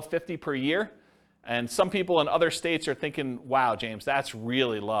 $12, $50 per year. And some people in other states are thinking, wow, James, that's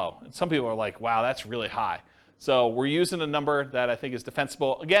really low. And some people are like, wow, that's really high. So we're using a number that I think is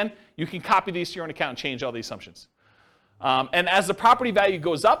defensible. Again, you can copy these to your own account and change all the assumptions. And as the property value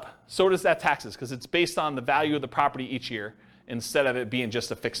goes up, so does that taxes, because it's based on the value of the property each year instead of it being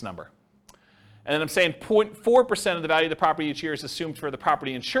just a fixed number. And then I'm saying 0.4% of the value of the property each year is assumed for the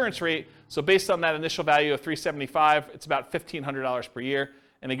property insurance rate. So based on that initial value of $375, it's about $1,500 per year.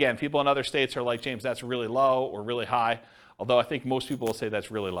 And again, people in other states are like, James, that's really low or really high, although I think most people will say that's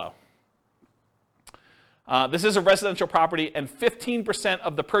really low. This is a residential property, and 15%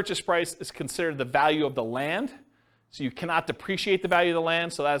 of the purchase price is considered the value of the land. So you cannot depreciate the value of the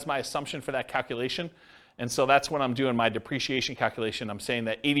land, so that is my assumption for that calculation. And so that's when I'm doing my depreciation calculation. I'm saying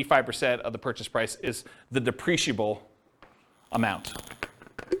that 85% of the purchase price is the depreciable amount.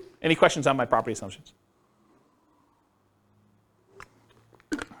 Any questions on my property assumptions?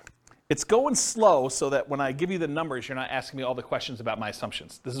 It's going slow so that when I give you the numbers, you're not asking me all the questions about my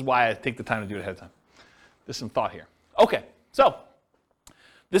assumptions. This is why I take the time to do it ahead of time. There's some thought here. Okay, so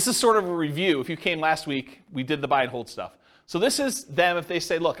this is sort of a review. If you came last week, we did the buy and hold stuff. So this is them if they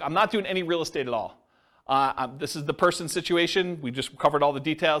say, look, I'm not doing any real estate at all. This is the person's situation. We just covered all the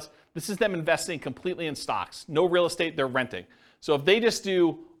details. This is them investing completely in stocks. No real estate, they're renting. So if they just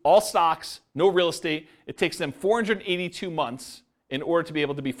do all stocks, no real estate, it takes them 482 months in order to be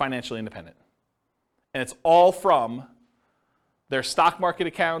able to be financially independent. And it's all from their stock market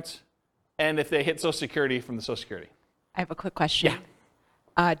account and if they hit Social Security from the Social Security. I have a quick question.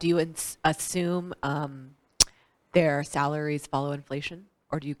 Yeah. Do you assume their salaries follow inflation,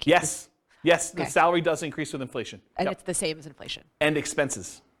 or do you keep Yes. Yes, Okay. the salary does increase with inflation. and Yep. it's the same as inflation? And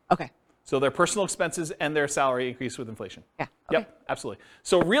expenses. Okay. So their personal expenses and their salary increase with inflation. Yeah. Okay. Yep, absolutely.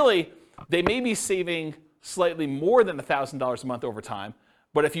 So really, they may be saving slightly more than $1,000 a month over time,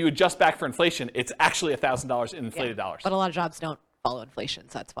 but if you adjust back for inflation, it's actually $1,000 in inflated dollars. But a lot of jobs don't follow inflation,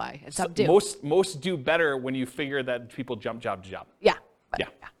 so that's why. And So some do. most do better when you figure that people jump job to job. Yeah. but-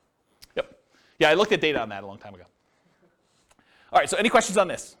 Yeah. Yep. Yeah, I looked at data on that a long time ago. All right, so any questions on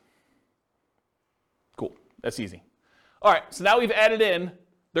this? Cool, that's easy. All right, so now we've added in,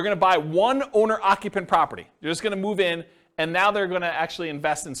 they're gonna buy 1 owner-occupant property. They're just gonna move in, and now they're gonna actually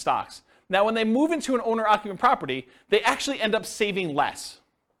invest in stocks. Now, when they move into an owner-occupant property, they actually end up saving less,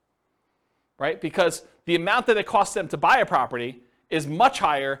 right? Because the amount that it costs them to buy a property is much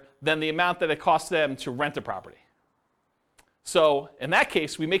higher than the amount that it costs them to rent a property. So in that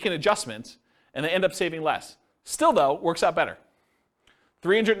case, we make an adjustment, and they end up saving less. Still, though, works out better.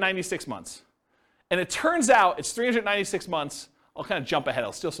 396 months. And it turns out it's 396 months. I'll kind of jump ahead.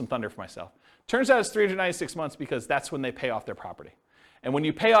 I'll steal some thunder for myself. Turns out it's 396 months because that's when they pay off their property. And when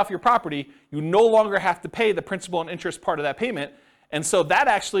you pay off your property, you no longer have to pay the principal and interest part of that payment. And so that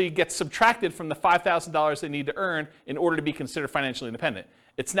actually gets subtracted from the $5,000 they need to earn in order to be considered financially independent.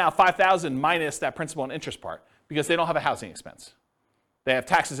 It's now $5,000 minus that principal and interest part because they don't have a housing expense. They have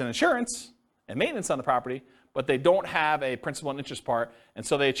taxes and insurance and maintenance on the property, but they don't have a principal and interest part, and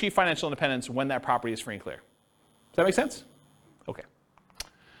so they achieve financial independence when that property is free and clear. Does that make sense? Okay.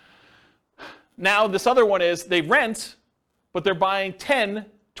 Now, this other one is they rent, but they're buying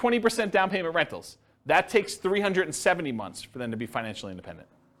 20% down payment rentals. That takes 370 months for them to be financially independent.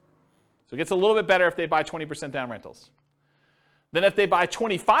 So it gets a little bit better if they buy 20% down rentals. Then if they buy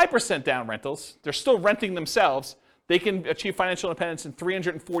 25% down rentals, they're still renting themselves, they can achieve financial independence in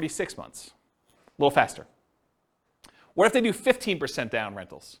 346 months. A little faster. What if they do 15% down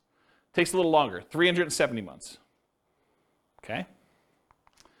rentals? Takes a little longer, 370 months. Okay?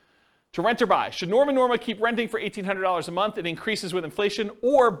 To rent or buy. Should Norm and Norma keep renting for $1,800 a month? It increases with inflation,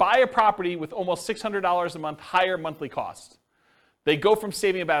 or buy a property with almost $600 a month higher monthly cost. They go from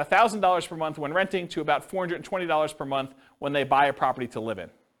saving about $1,000 per month when renting to about $420 per month when they buy a property to live in.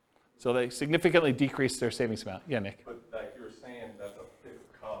 So they significantly decrease their savings amount. Yeah, Nick? But like you were saying, that's a fixed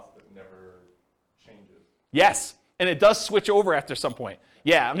cost that never changes. Yes, and it does switch over after some point.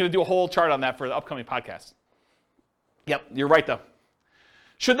 Yeah, I'm going to do a whole chart on that for the upcoming podcast. Yep, you're right though.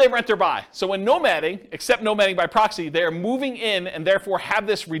 Should they rent or buy? So when nomading, except nomading by proxy, they are moving in and therefore have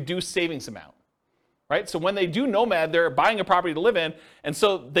this reduced savings amount. Right? So when they do nomad, they're buying a property to live in, and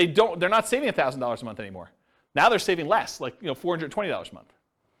so they're not saving $1,000 a month anymore. Now they're saving less, like $420 a month.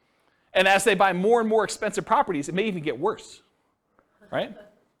 And as they buy more and more expensive properties, it may even get worse. Right?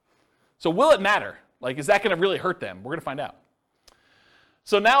 So will it matter? Like, is that going to really hurt them? We're going to find out.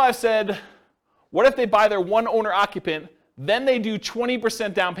 So now I've said, what if they buy their one owner occupant, then they do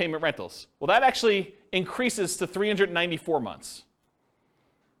 20% down payment rentals? Well, that actually increases to 394 months.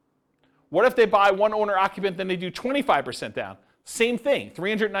 What if they buy one owner occupant, then they do 25% down? Same thing,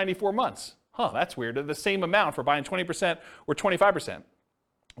 394 months. Huh, that's weird. They're the same amount for buying 20% or 25%.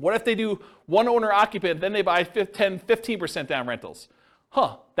 What if they do one owner occupant, then they buy 15% down rentals?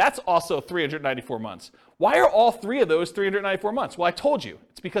 Huh, that's also 394 months. Why are all three of those 394 months? Well, I told you.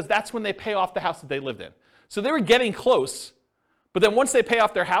 It's because that's when they pay off the house that they lived in. So they were getting close, but then once they pay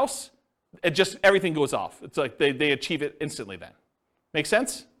off their house, everything goes off. It's like they achieve it instantly then. Make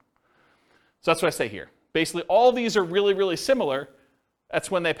sense? So that's what I say here. Basically, all these are really, really similar. That's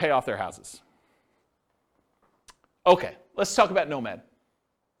when they pay off their houses. Okay, let's talk about Nomad.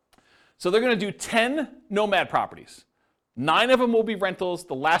 So they're going to do 10 Nomad properties. 9 of them will be rentals.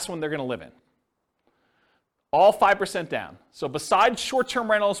 The last one they're going to live in. All 5% down. So besides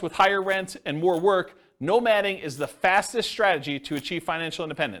short-term rentals with higher rent and more work, nomading is the fastest strategy to achieve financial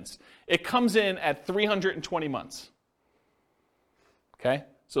independence. It comes in at 320 months. Okay?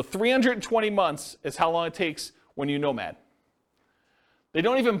 So 320 months is how long it takes when you nomad. They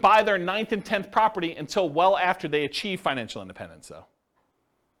don't even buy their 9th and 10th property until well after they achieve financial independence, though.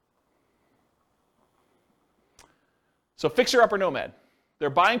 So fixer-upper nomad.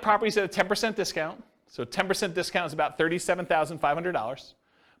 They're buying properties at a 10% discount. So 10% discount is about $37,500.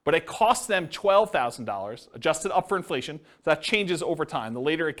 But it costs them $12,000, adjusted up for inflation. So that changes over time. The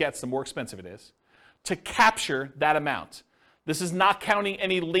later it gets, the more expensive it is, to capture that amount. This is not counting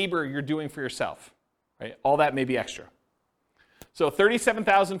any labor you're doing for yourself. Right? All that may be extra. So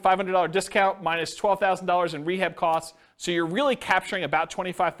 $37,500 discount minus $12,000 in rehab costs. So you're really capturing about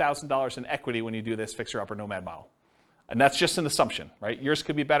 $25,000 in equity when you do this fixer-upper nomad model. And that's just an assumption, right? Yours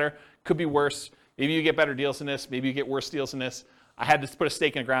could be better, could be worse. Maybe you get better deals than this. Maybe you get worse deals than this. I had to put a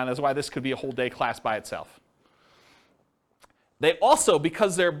stake in the ground. That's why this could be a whole day class by itself. They also,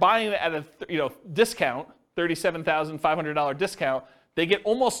 because they're buying it at a discount, $37,500 discount, they get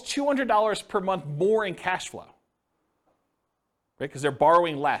almost $200 per month more in cash flow. Right? Because they're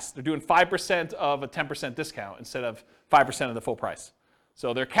borrowing less. They're doing 5% of a 10% discount instead of 5% of the full price.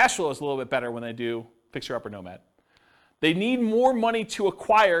 So their cash flow is a little bit better when they do fixer-upper nomad. They need more money to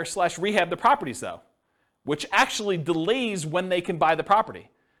acquire/rehab the properties, though, which actually delays when they can buy the property.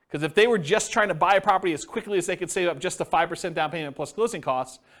 Because if they were just trying to buy a property as quickly as they could save up just a 5% down payment plus closing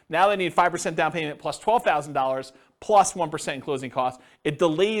costs, now they need 5% down payment plus $12,000 plus 1% in closing costs. It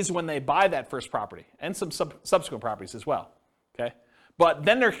delays when they buy that first property and some subsequent properties as well. Okay? But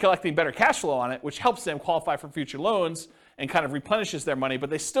then they're collecting better cash flow on it, which helps them qualify for future loans and kind of replenishes their money, but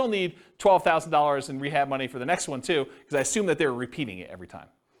they still need $12,000 in rehab money for the next one too, because I assume that they're repeating it every time.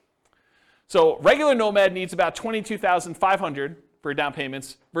 So regular nomad needs about $22,500 for down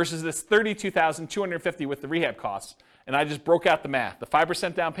payments versus this $32,250 with the rehab costs. And I just broke out the math. The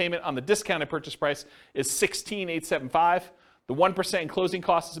 5% down payment on the discounted purchase price is $16,875. The 1% in closing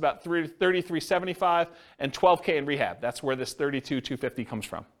costs is about $33,775 and $12K in rehab. That's where this $32,250 comes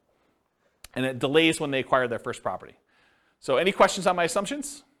from. And it delays when they acquire their first property. So any questions on my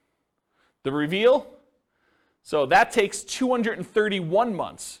assumptions? The reveal. So that takes 231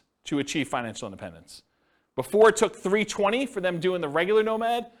 months to achieve financial independence. Before it took 320 for them doing the regular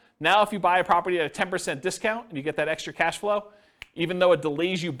nomad. Now if you buy a property at a 10% discount and you get that extra cash flow, even though it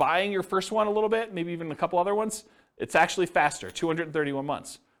delays you buying your first one a little bit, maybe even a couple other ones, it's actually faster, 231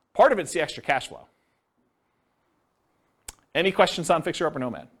 months. Part of it's the extra cash flow. Any questions on fixer-upper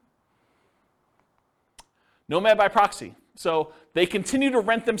nomad? Nomad by proxy. So they continue to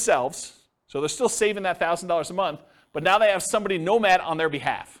rent themselves, so they're still saving that $1,000 a month, but now they have somebody nomad on their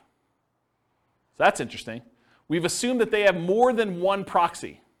behalf. So that's interesting. We've assumed that they have more than one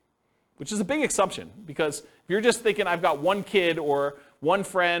proxy, which is a big assumption, because if you're just thinking I've got one kid or one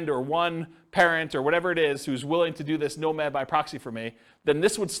friend or one parent or whatever it is who's willing to do this nomad by proxy for me, then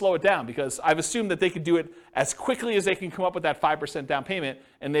this would slow it down, because I've assumed that they could do it as quickly as they can come up with that 5% down payment,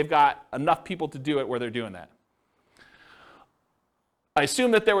 and they've got enough people to do it where they're doing that. I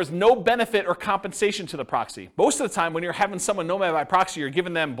assumed that there was no benefit or compensation to the proxy. Most of the time when you're having someone nomad by proxy, you're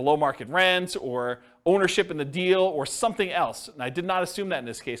giving them below market rent or ownership in the deal or something else. And I did not assume that in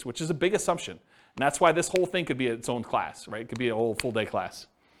this case, which is a big assumption. And that's why this whole thing could be its own class, right? It could be a whole full day class.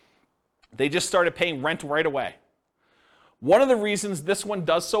 They just started paying rent right away. One of the reasons this one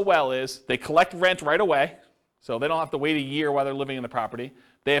does so well is they collect rent right away, so they don't have to wait a year while they're living in the property.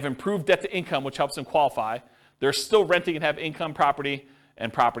 They have improved debt to income, which helps them qualify. They're still renting and have income property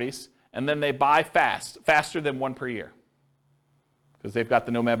and properties, and then they buy faster than one per year, because they've got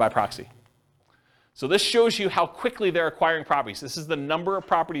the Nomad by proxy. So this shows you how quickly they're acquiring properties. This is the number of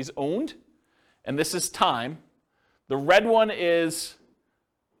properties owned, and this is time. The red one is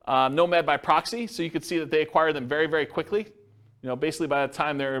Nomad by proxy, so you can see that they acquire them very, very quickly. Basically by the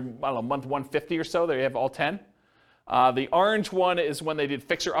time they're, month 150 or so, they have all 10. The orange one is when they did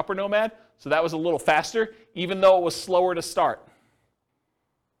Fixer Upper Nomad, so that was a little faster, even though it was slower to start.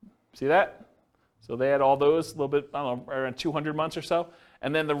 See that? So they had all those, a little bit, around 200 months or so.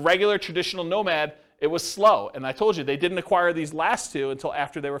 And then the regular traditional Nomad, it was slow. And I told you, they didn't acquire these last two until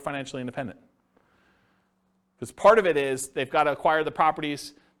after they were financially independent. Because part of it is they've got to acquire the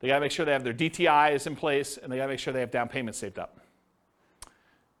properties, they got to make sure they have their DTIs in place, and they got to make sure they have down payments saved up.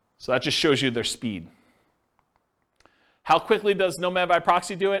 So that just shows you their speed. How quickly does Nomad by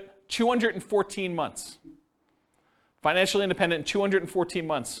proxy do it? 214 months. Financially independent, 214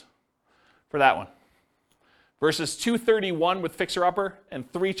 months for that one. Versus 231 with Fixer Upper and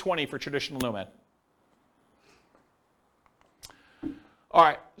 320 for traditional Nomad. All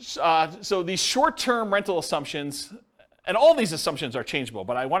right, so these short-term rental assumptions, and all these assumptions are changeable,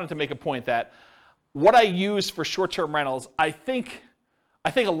 but I wanted to make a point that what I use for short-term rentals, I think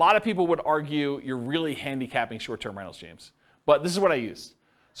a lot of people would argue you're really handicapping short-term rentals, James. But this is what I use.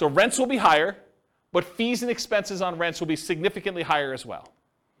 So rents will be higher, but fees and expenses on rents will be significantly higher as well.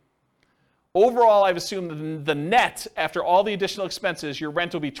 Overall, I've assumed the net, after all the additional expenses, your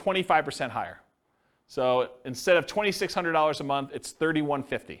rent will be 25% higher. So instead of $2,600 a month, it's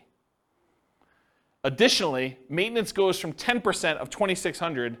 $3,150. Additionally, maintenance goes from 10% of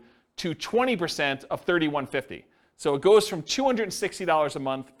 $2,600 to 20% of $3,150. So it goes from $260 a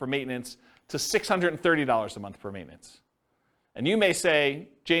month for maintenance to $630 a month for maintenance. And you may say,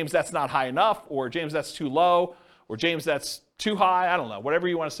 James, that's not high enough, or James, that's too low, or James, that's too high. I don't know, whatever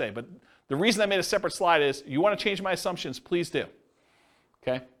you want to say. But the reason I made a separate slide is you want to change my assumptions, please do.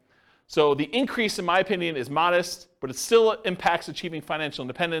 Okay? So the increase, in my opinion, is modest, but it still impacts achieving financial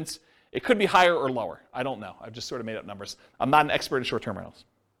independence. It could be higher or lower. I don't know. I've just sort of made up numbers. I'm not an expert in short-term rentals.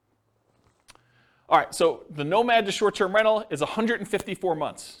 All right, so the Nomad to short-term rental is 154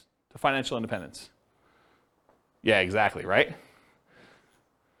 months to financial independence. Yeah, exactly, right?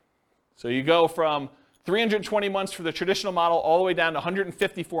 So you go from 320 months for the traditional model all the way down to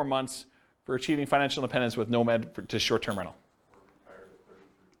 154 months for achieving financial independence with Nomad to short-term rental.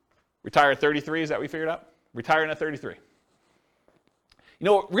 Retire at 33, is that what we figured out? Retiring at 33.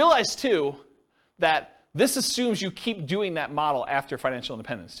 Realize too that this assumes you keep doing that model after financial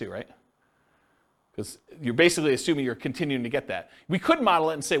independence too, right? Because you're basically assuming you're continuing to get that. We could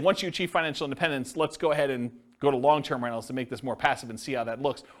model it and say, once you achieve financial independence, let's go ahead and go to long-term rentals to make this more passive and see how that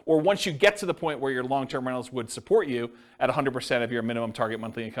looks. Or once you get to the point where your long-term rentals would support you at 100% of your minimum target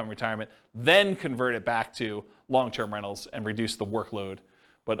monthly income retirement, then convert it back to long-term rentals and reduce the workload.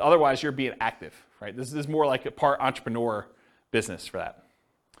 But otherwise, you're being active, right? This is more like a part entrepreneur business for that.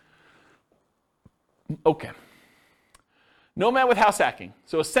 Okay. Nomad with house hacking.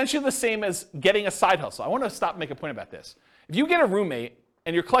 So essentially the same as getting a side hustle. I want to stop and make a point about this. If you get a roommate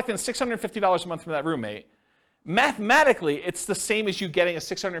and you're collecting $650 a month from that roommate, mathematically, it's the same as you getting a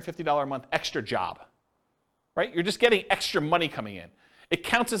 $650 a month extra job, right? You're just getting extra money coming in. It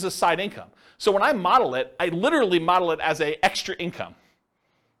counts as a side income. So when I model it, I literally model it as an extra income.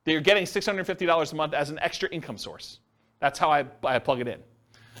 That you're getting $650 a month as an extra income source. That's how I plug it in.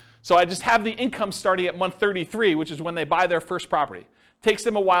 So I just have the income starting at month 33, which is when they buy their first property. Takes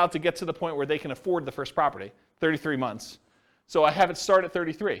them a while to get to the point where they can afford the first property, 33 months. So I have it start at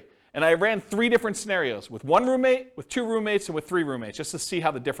 33. And I ran 3 different scenarios, with 1 roommate, with 2 roommates, and with 3 roommates, just to see how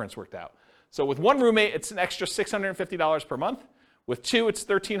the difference worked out. So with 1 roommate, it's an extra $650 per month. With 2, it's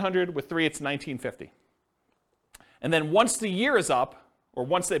 $1,300. With 3, it's $1,950. And then once the year is up, or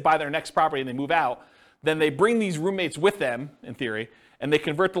once they buy their next property and they move out, then they bring these roommates with them, in theory, and they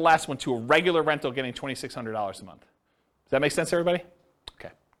convert the last one to a regular rental getting $2,600 a month. Does that make sense to everybody?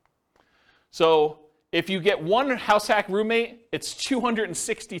 Okay. So if you get 1 house hack roommate, it's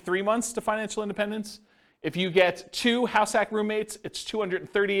 263 months to financial independence. If you get 2 house hack roommates, it's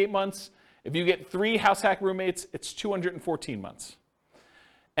 238 months. If you get 3 house hack roommates, it's 214 months.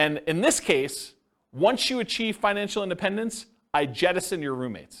 And in this case, once you achieve financial independence, I jettison your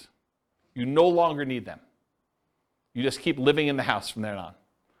roommates. You no longer need them. You just keep living in the house from there on,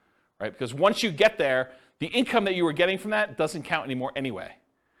 right? Because once you get there, the income that you were getting from that doesn't count anymore anyway.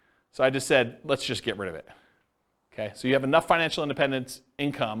 So I just said, let's just get rid of it. Okay, so you have enough financial independence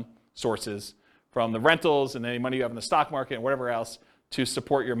income sources from the rentals and any money you have in the stock market and whatever else to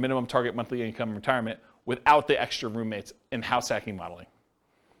support your minimum target monthly income in retirement without the extra roommates in house hacking modeling.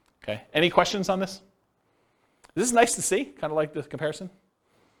 Okay, any questions on this? This is nice to see, kind of like the comparison.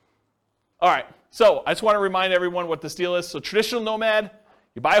 All right, so I just want to remind everyone what this deal is. So traditional Nomad,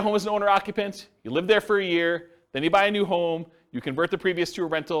 you buy a home as an owner-occupant, you live there for a year, then you buy a new home, you convert the previous to a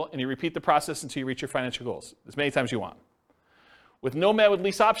rental, and you repeat the process until you reach your financial goals, as many times as you want. With Nomad with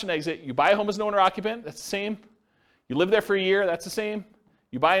lease option exit, you buy a home as an owner-occupant, that's the same. You live there for a year, that's the same.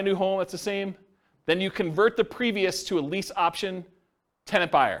 You buy a new home, that's the same. Then you convert the previous to a lease option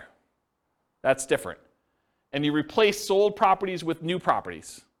tenant buyer. That's different. And you replace sold properties with new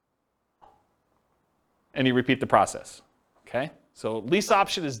properties. And you repeat the process, okay? So lease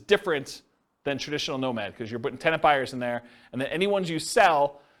option is different than traditional Nomad because you're putting tenant buyers in there, and then any ones you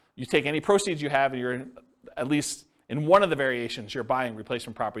sell, you take any proceeds you have, and you're at least in one of the variations, you're buying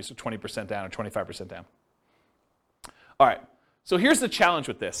replacement properties with 20% down or 25% down. All right, so here's the challenge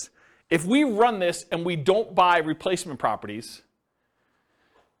with this. If we run this and we don't buy replacement properties,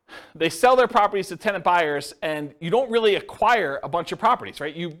 they sell their properties to tenant buyers, and you don't really acquire a bunch of properties,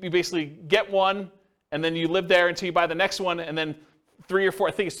 right? You basically get one, and then you live there until you buy the next one, and then 3 or 4,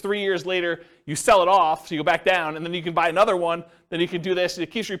 I think it's 3 years later, you sell it off, so you go back down, and then you can buy another one, then you can do this, and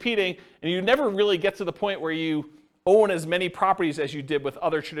it keeps repeating, and you never really get to the point where you own as many properties as you did with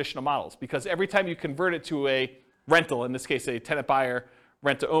other traditional models, because every time you convert it to a rental, in this case a tenant buyer,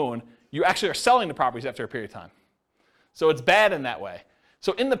 rent to own, you actually are selling the properties after a period of time. So it's bad in that way.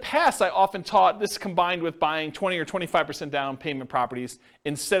 So in the past, I often taught this combined with buying 20 or 25% down payment properties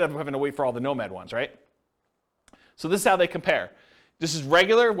instead of having to wait for all the Nomad ones, right? So this is how they compare. This is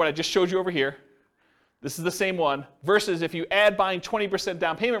regular, what I just showed you over here. This is the same one, versus if you add buying 20%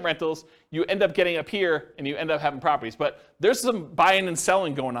 down payment rentals, you end up getting up here and you end up having properties. But there's some buying and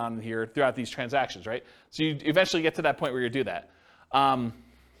selling going on here throughout these transactions, right? So you eventually get to that point where you do that.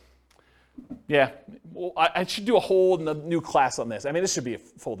 Yeah, well, I should do a whole new class on this. I mean, this should be a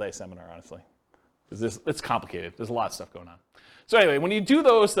full day seminar, honestly, because it's complicated. There's a lot of stuff going on. So anyway, when you do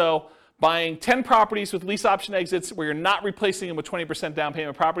those, though, buying 10 properties with lease option exits where you're not replacing them with 20% down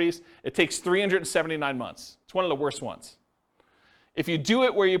payment properties, it takes 379 months. It's one of the worst ones. If you do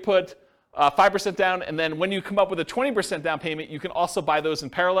it where you put 5% down, and then when you come up with a 20% down payment, you can also buy those in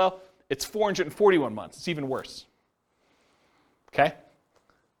parallel, it's 441 months. It's even worse. Okay?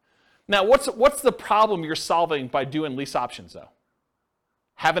 Now, what's the problem you're solving by doing lease options, though?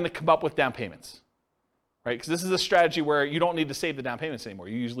 Having to come up with down payments, right? Because this is a strategy where you don't need to save the down payments anymore.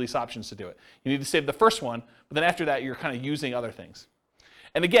 You use lease options to do it. You need to save the first one, but then after that, you're kind of using other things.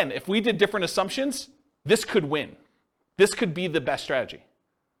 And again, if we did different assumptions, this could win. This could be the best strategy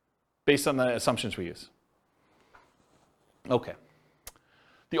based on the assumptions we use. Okay.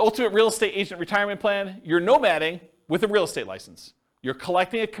 The ultimate real estate agent retirement plan, you're nomading with a real estate license. You're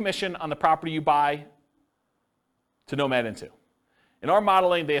collecting a commission on the property you buy to nomad into. In our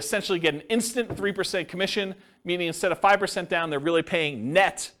modeling, they essentially get an instant 3% commission, meaning instead of 5% down, they're really paying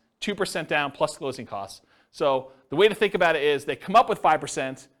net 2% down plus closing costs. So the way to think about it is they come up with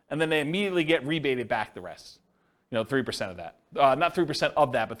 5%, and then they immediately get rebated back the rest. 3% of that. Not 3%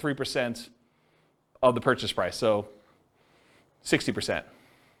 of that, but 3% of the purchase price, so 60%.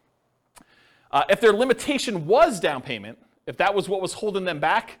 If their limitation was down payment, if that was what was holding them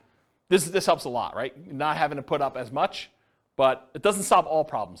back, this helps a lot, right? Not having to put up as much, but it doesn't solve all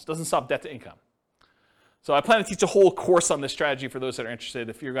problems. It doesn't solve debt to income. So I plan to teach a whole course on this strategy for those that are interested.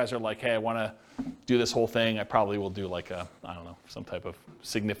 If you guys are like, hey, I want to do this whole thing, I probably will do like some type of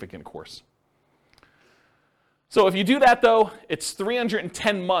significant course. So if you do that, though, it's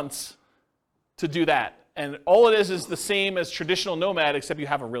 310 months to do that. And all it is the same as traditional Nomad, except you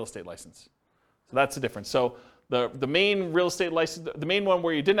have a real estate license. So that's the difference. So the main real estate license, the main one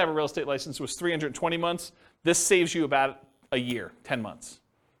where you didn't have a real estate license was 320 months. This saves you about a year, 10 months,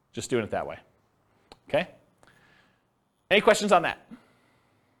 just doing it that way. Okay? Any questions on that?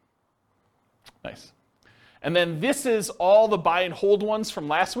 Nice. And then this is all the buy and hold ones from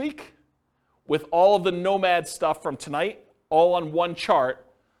last week with all of the Nomad stuff from tonight, all on one chart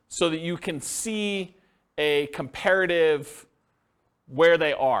so that you can see a comparative where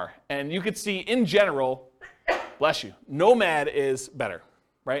they are. And you could see in general, bless you, Nomad is better,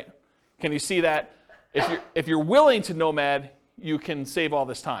 right? Can you see that? If you're willing to Nomad, you can save all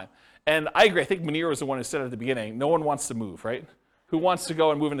this time. And I agree. I think Munir was the one who said it at the beginning, no one wants to move, right? Who wants to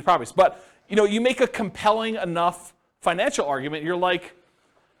go and move into properties? But you make a compelling enough financial argument. You're like,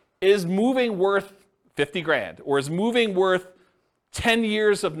 is moving worth 50 grand? Or is moving worth 10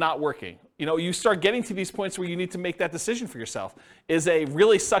 years of not working? You start getting to these points where you need to make that decision for yourself. Is a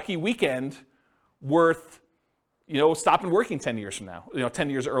really sucky weekend worth, stopping working 10 years from now, 10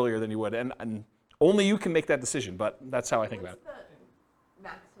 years earlier than you would? And only you can make that decision, but that's how I think about it. What's the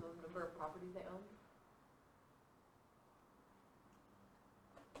maximum number of properties they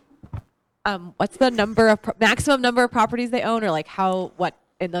own? What's the maximum number of properties they own, or like what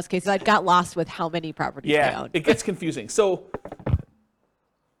in those cases? I got lost with how many properties they own. It gets confusing. So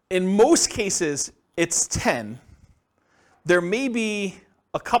in most cases, it's 10. There may be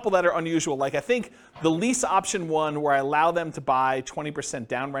a couple that are unusual. Like I think the lease option one where I allow them to buy 20%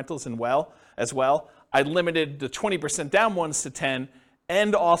 down rentals as well, I limited the 20% down ones to 10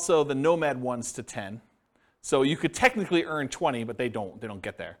 and also the Nomad ones to 10. So you could technically earn 20, but they don't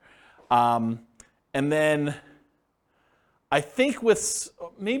get there. And then I think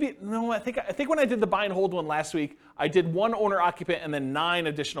I think when I did the buy and hold one last week, I did one owner occupant and then 9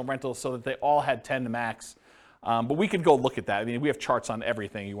 additional rentals so that they all had 10 to max. But we could go look at that. I mean, we have charts on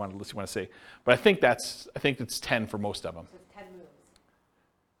everything you want to see. But I think it's 10 for most of them. So it's 10 moves.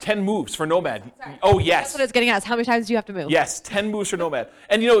 10 moves for Nomad. Sorry. Oh, yes. That's what it's getting at. Is how many times do you have to move? Yes, 10 moves for Nomad.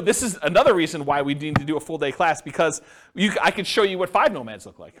 And this is another reason why we need to do a full day class, because I could show you what 5 Nomads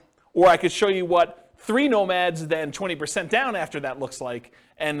look like. Or I could show you what 3 Nomads, then 20% down after that looks like.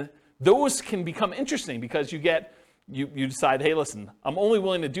 And those can become interesting because you decide, hey, listen, I'm only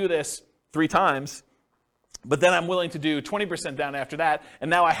willing to do this 3 times, but then I'm willing to do 20% down after that. And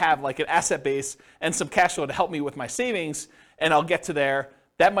now I have like an asset base and some cash flow to help me with my savings, and I'll get to there.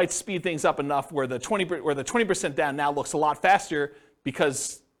 That might speed things up enough where the 20% down now looks a lot faster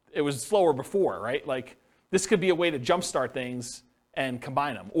because it was slower before, right? Like this could be a way to jumpstart things and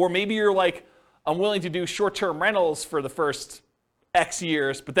combine them. Or maybe you're like, I'm willing to do short-term rentals for the first X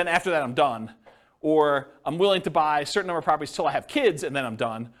years, but then after that I'm done. Or I'm willing to buy a certain number of properties till I have kids and then I'm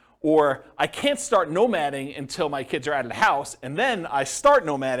done. Or I can't start nomading until my kids are out of the house and then I start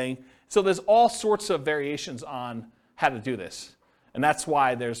nomading. So there's all sorts of variations on how to do this. And that's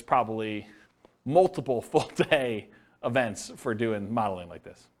why there's probably multiple full-day events for doing modeling like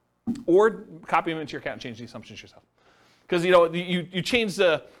this. Or copy them into your account and change the assumptions yourself. Because you change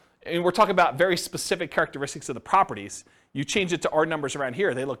and we're talking about very specific characteristics of the properties. You change it to our numbers around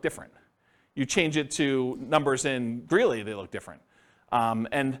here, they look different. You change it to numbers in Greeley, they look different.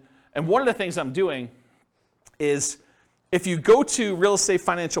 And one of the things I'm doing is if you go to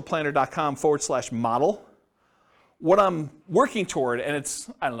realestatefinancialplanner.com/model, what I'm working toward, and it's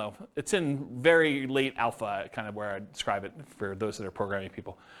in very late alpha, kind of where I describe it for those that are programming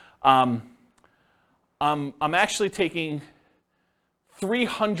people. I'm actually taking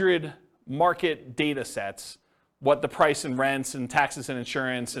 300 market data sets, what the price and rents and taxes and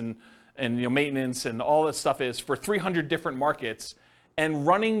insurance and maintenance and all that stuff is for 300 different markets, and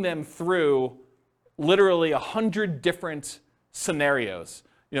running them through literally 100 different scenarios.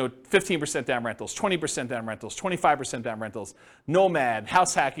 15% down rentals, 20% down rentals, 25% down rentals, Nomad,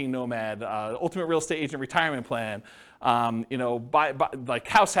 house hacking Nomad, ultimate real estate agent retirement plan, like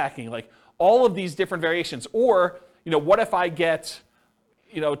house hacking, like all of these different variations. Or, what if I get,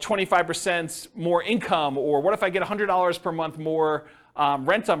 25% more income, or what if I get $100 per month more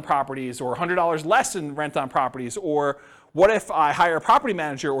rent on properties, or $100 less in rent on properties, or what if I hire a property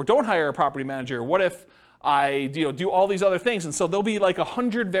manager or don't hire a property manager? What if I do all these other things? And so there'll be like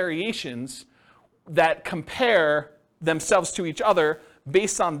 100 variations that compare themselves to each other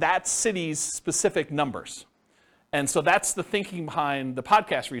based on that city's specific numbers. And so that's the thinking behind the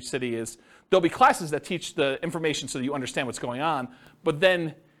podcast for each city is there'll be classes that teach the information so that you understand what's going on, but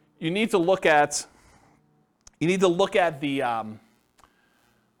then you need to look at the, I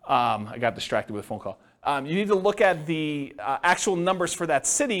got distracted with a phone call. You need to look at the actual numbers for that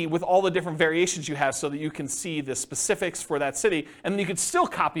city with all the different variations you have so that you can see the specifics for that city. And then you could still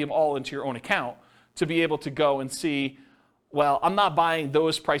copy them all into your own account to be able to go and see, well, I'm not buying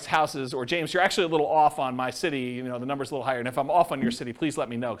those price houses, or James, you're actually a little off on my city, the number's a little higher. And if I'm off on your city, please let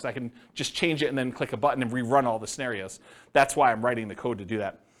me know, because I can just change it and then click a button and rerun all the scenarios. That's why I'm writing the code to do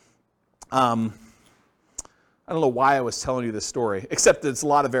that. I don't know why I was telling you this story, except it's a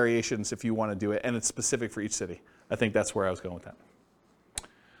lot of variations if you want to do it, and it's specific for each city. I think that's where I was going with that.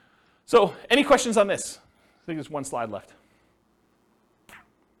 So, any questions on this? I think there's one slide left.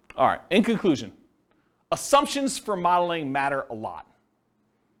 All right, in conclusion, assumptions for modeling matter a lot.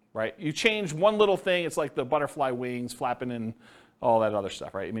 right? You change one little thing, it's like the butterfly wings flapping and all that other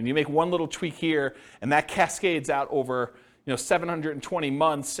stuff, right? I mean, you make one little tweak here, and that cascades out over 720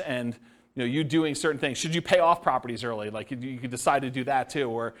 months, and you doing certain things. Should you pay off properties early? Like you could decide to do that too.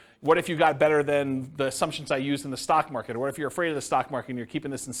 Or what if you got better than the assumptions I used in the stock market? Or what if you're afraid of the stock market and you're keeping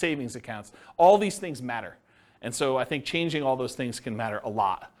this in savings accounts? All these things matter. And so I think changing all those things can matter a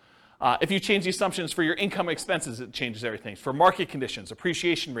lot. If you change the assumptions for your income expenses, it changes everything. For market conditions,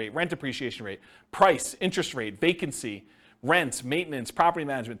 appreciation rate, rent appreciation rate, price, interest rate, vacancy, rent, maintenance, property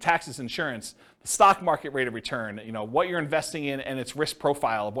management, taxes, insurance, the stock market rate of return, what you're investing in and its risk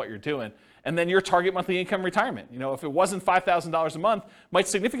profile of what you're doing, and then your target monthly income retirement. If it wasn't $5,000 a month, might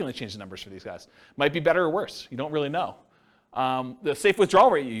significantly change the numbers for these guys. Might be better or worse. You don't really know. The safe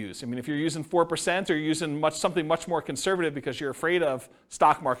withdrawal rate you use. I mean, if you're using 4% or you're using something much more conservative because you're afraid of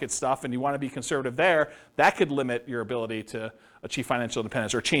stock market stuff and you want to be conservative there, that could limit your ability to achieve financial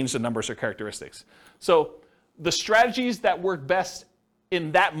independence or change the numbers or characteristics. So the strategies that work best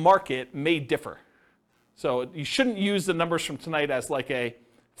in that market may differ. So you shouldn't use the numbers from tonight as like a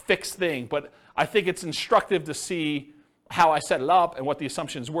fixed thing, but I think it's instructive to see how I set it up and what the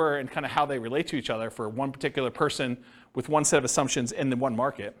assumptions were and kind of how they relate to each other for one particular person with one set of assumptions in the one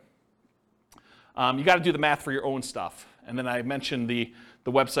market. You got to do the math for your own stuff. And then I mentioned the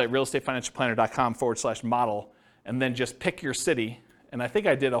website, realestatefinancialplanner.com/model, and then just pick your city. And I think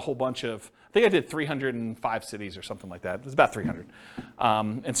I did a whole bunch of, I think I did 305 cities or something like that. It was about 300.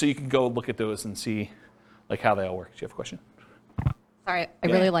 And so you can go look at those and see like how they all work. Do you have a question? Sorry, I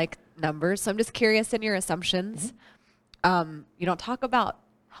really like numbers. So I'm just curious in your assumptions. You don't talk about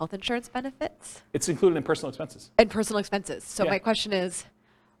health insurance benefits? It's included in personal expenses. And personal expenses. So my question is,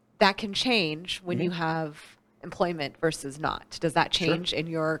 that can change when you have employment versus not. Does that change in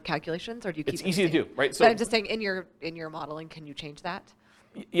your calculations, or do you keep it? It's easy to do, right? So I'm just saying, in your modeling, can you change that?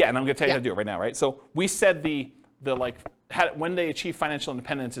 Yeah, and I'm going to tell you how to do it right now, right? So we said when they achieve financial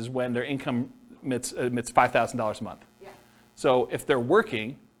independence is when their income emits $5,000 a month. Yeah. So if they're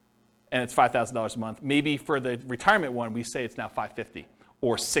working and it's $5,000 a month, maybe for the retirement one, we say it's now $550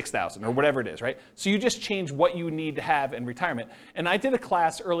 or $6,000 or whatever it is, right? So you just change what you need to have in retirement. And I did a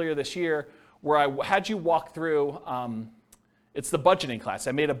class earlier this year where I had you walk through, it's the budgeting class.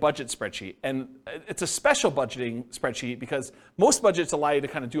 I made a budget spreadsheet. And it's a special budgeting spreadsheet because most budgets allow you to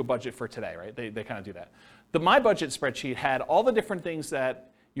kind of do a budget for today, right? They kind of do that. My budget spreadsheet had all the different things that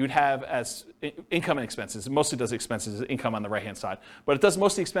you would have as income and expenses. It mostly does expenses, income on the right-hand side. But it does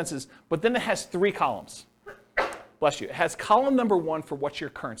mostly expenses. But then it has 3 columns. Bless you. It has column number 1 for what's your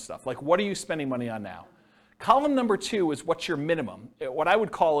current stuff. Like, what are you spending money on now? Column number 2 is what's your minimum. What I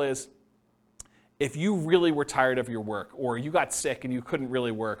would call is if you really were tired of your work, or you got sick and you couldn't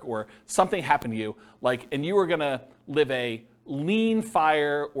really work, or something happened to you, and you were going to live a lean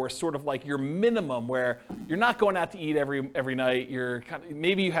fire, or sort of like your minimum where you're not going out to eat every night,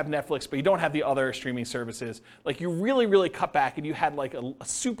 maybe you have Netflix, but you don't have the other streaming services. Like, you really, really cut back and you had like a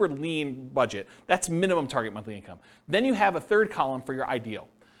super lean budget. That's minimum target monthly income. Then you have a third column for your ideal.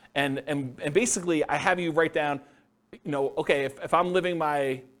 And basically I have you write down, okay, if I'm living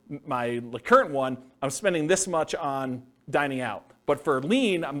my current one, I'm spending this much on dining out. But for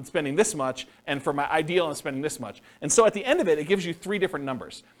lean, I'm spending this much, and for my ideal, I'm spending this much. And so at the end of it, it gives you 3 different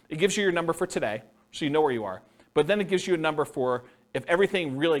numbers. It gives you your number for today, so you know where you are. But then it gives you a number for if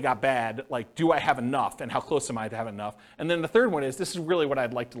everything really got bad, like, do I have enough, and how close am I to have enough? And then the third one is, this is really what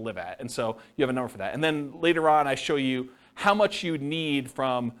I'd like to live at. And so you have a number for that. And then later on, I show you how much you need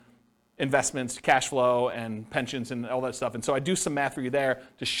from investments, cash flow, and pensions, and all that stuff. And so I do some math for you there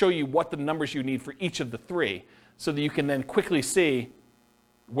to show you what the numbers you need for each of the 3, so that you can then quickly see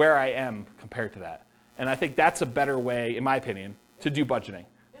where I am compared to that. And I think that's a better way, in my opinion, to do budgeting,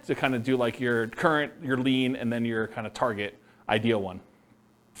 to kind of do like your current, your lean, and then your kind of target ideal one.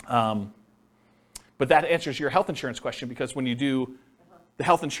 But that answers your health insurance question, because when you do the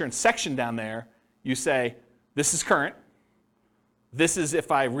health insurance section down there, you say, this is current. This is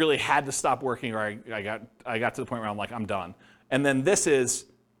if I really had to stop working, or I got to the point where I'm like, I'm done. And then this is,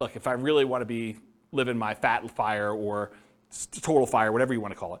 look, if I really want to be living my fat fire or total fire, whatever you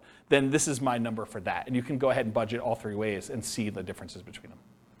want to call it, then this is my number for that. And you can go ahead and budget all 3 ways and see the differences between them.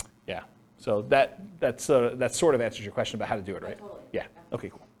 Yeah. So that sort of answers your question about how to do it, right? Totally. Yeah. Okay,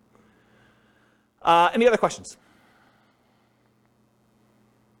 cool. Any other questions?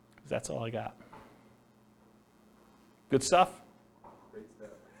 That's all I got. Good stuff? Great stuff.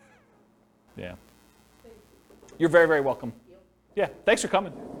 Yeah. You're very, very welcome. Yeah, thanks for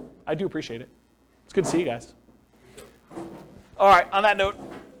coming. I do appreciate it. It's good to see you guys. All right, on that note,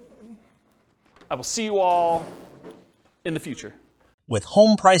 I will see you all in the future. with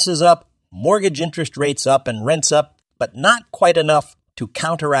home prices up, mortgage interest rates up, and rents up, but not quite enough to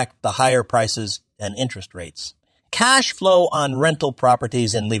counteract the higher prices and interest rates. Cash flow on rental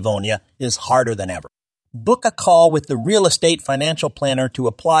properties in Livonia is harder than ever. Book a call with the Real Estate Financial Planner to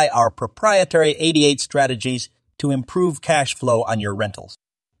apply our proprietary 88 strategies to improve cash flow on your rentals.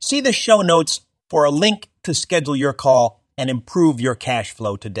 See the show notes for a link to schedule your call and improve your cash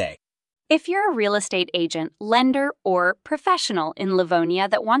flow today. If you're a real estate agent, lender, or professional in Livonia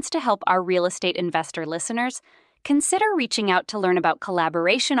that wants to help our real estate investor listeners, consider reaching out to learn about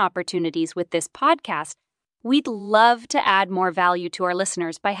collaboration opportunities with this podcast. We'd love to add more value to our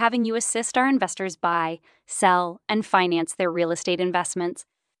listeners by having you assist our investors buy, sell, and finance their real estate investments.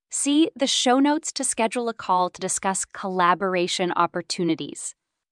 See the show notes to schedule a call to discuss collaboration opportunities.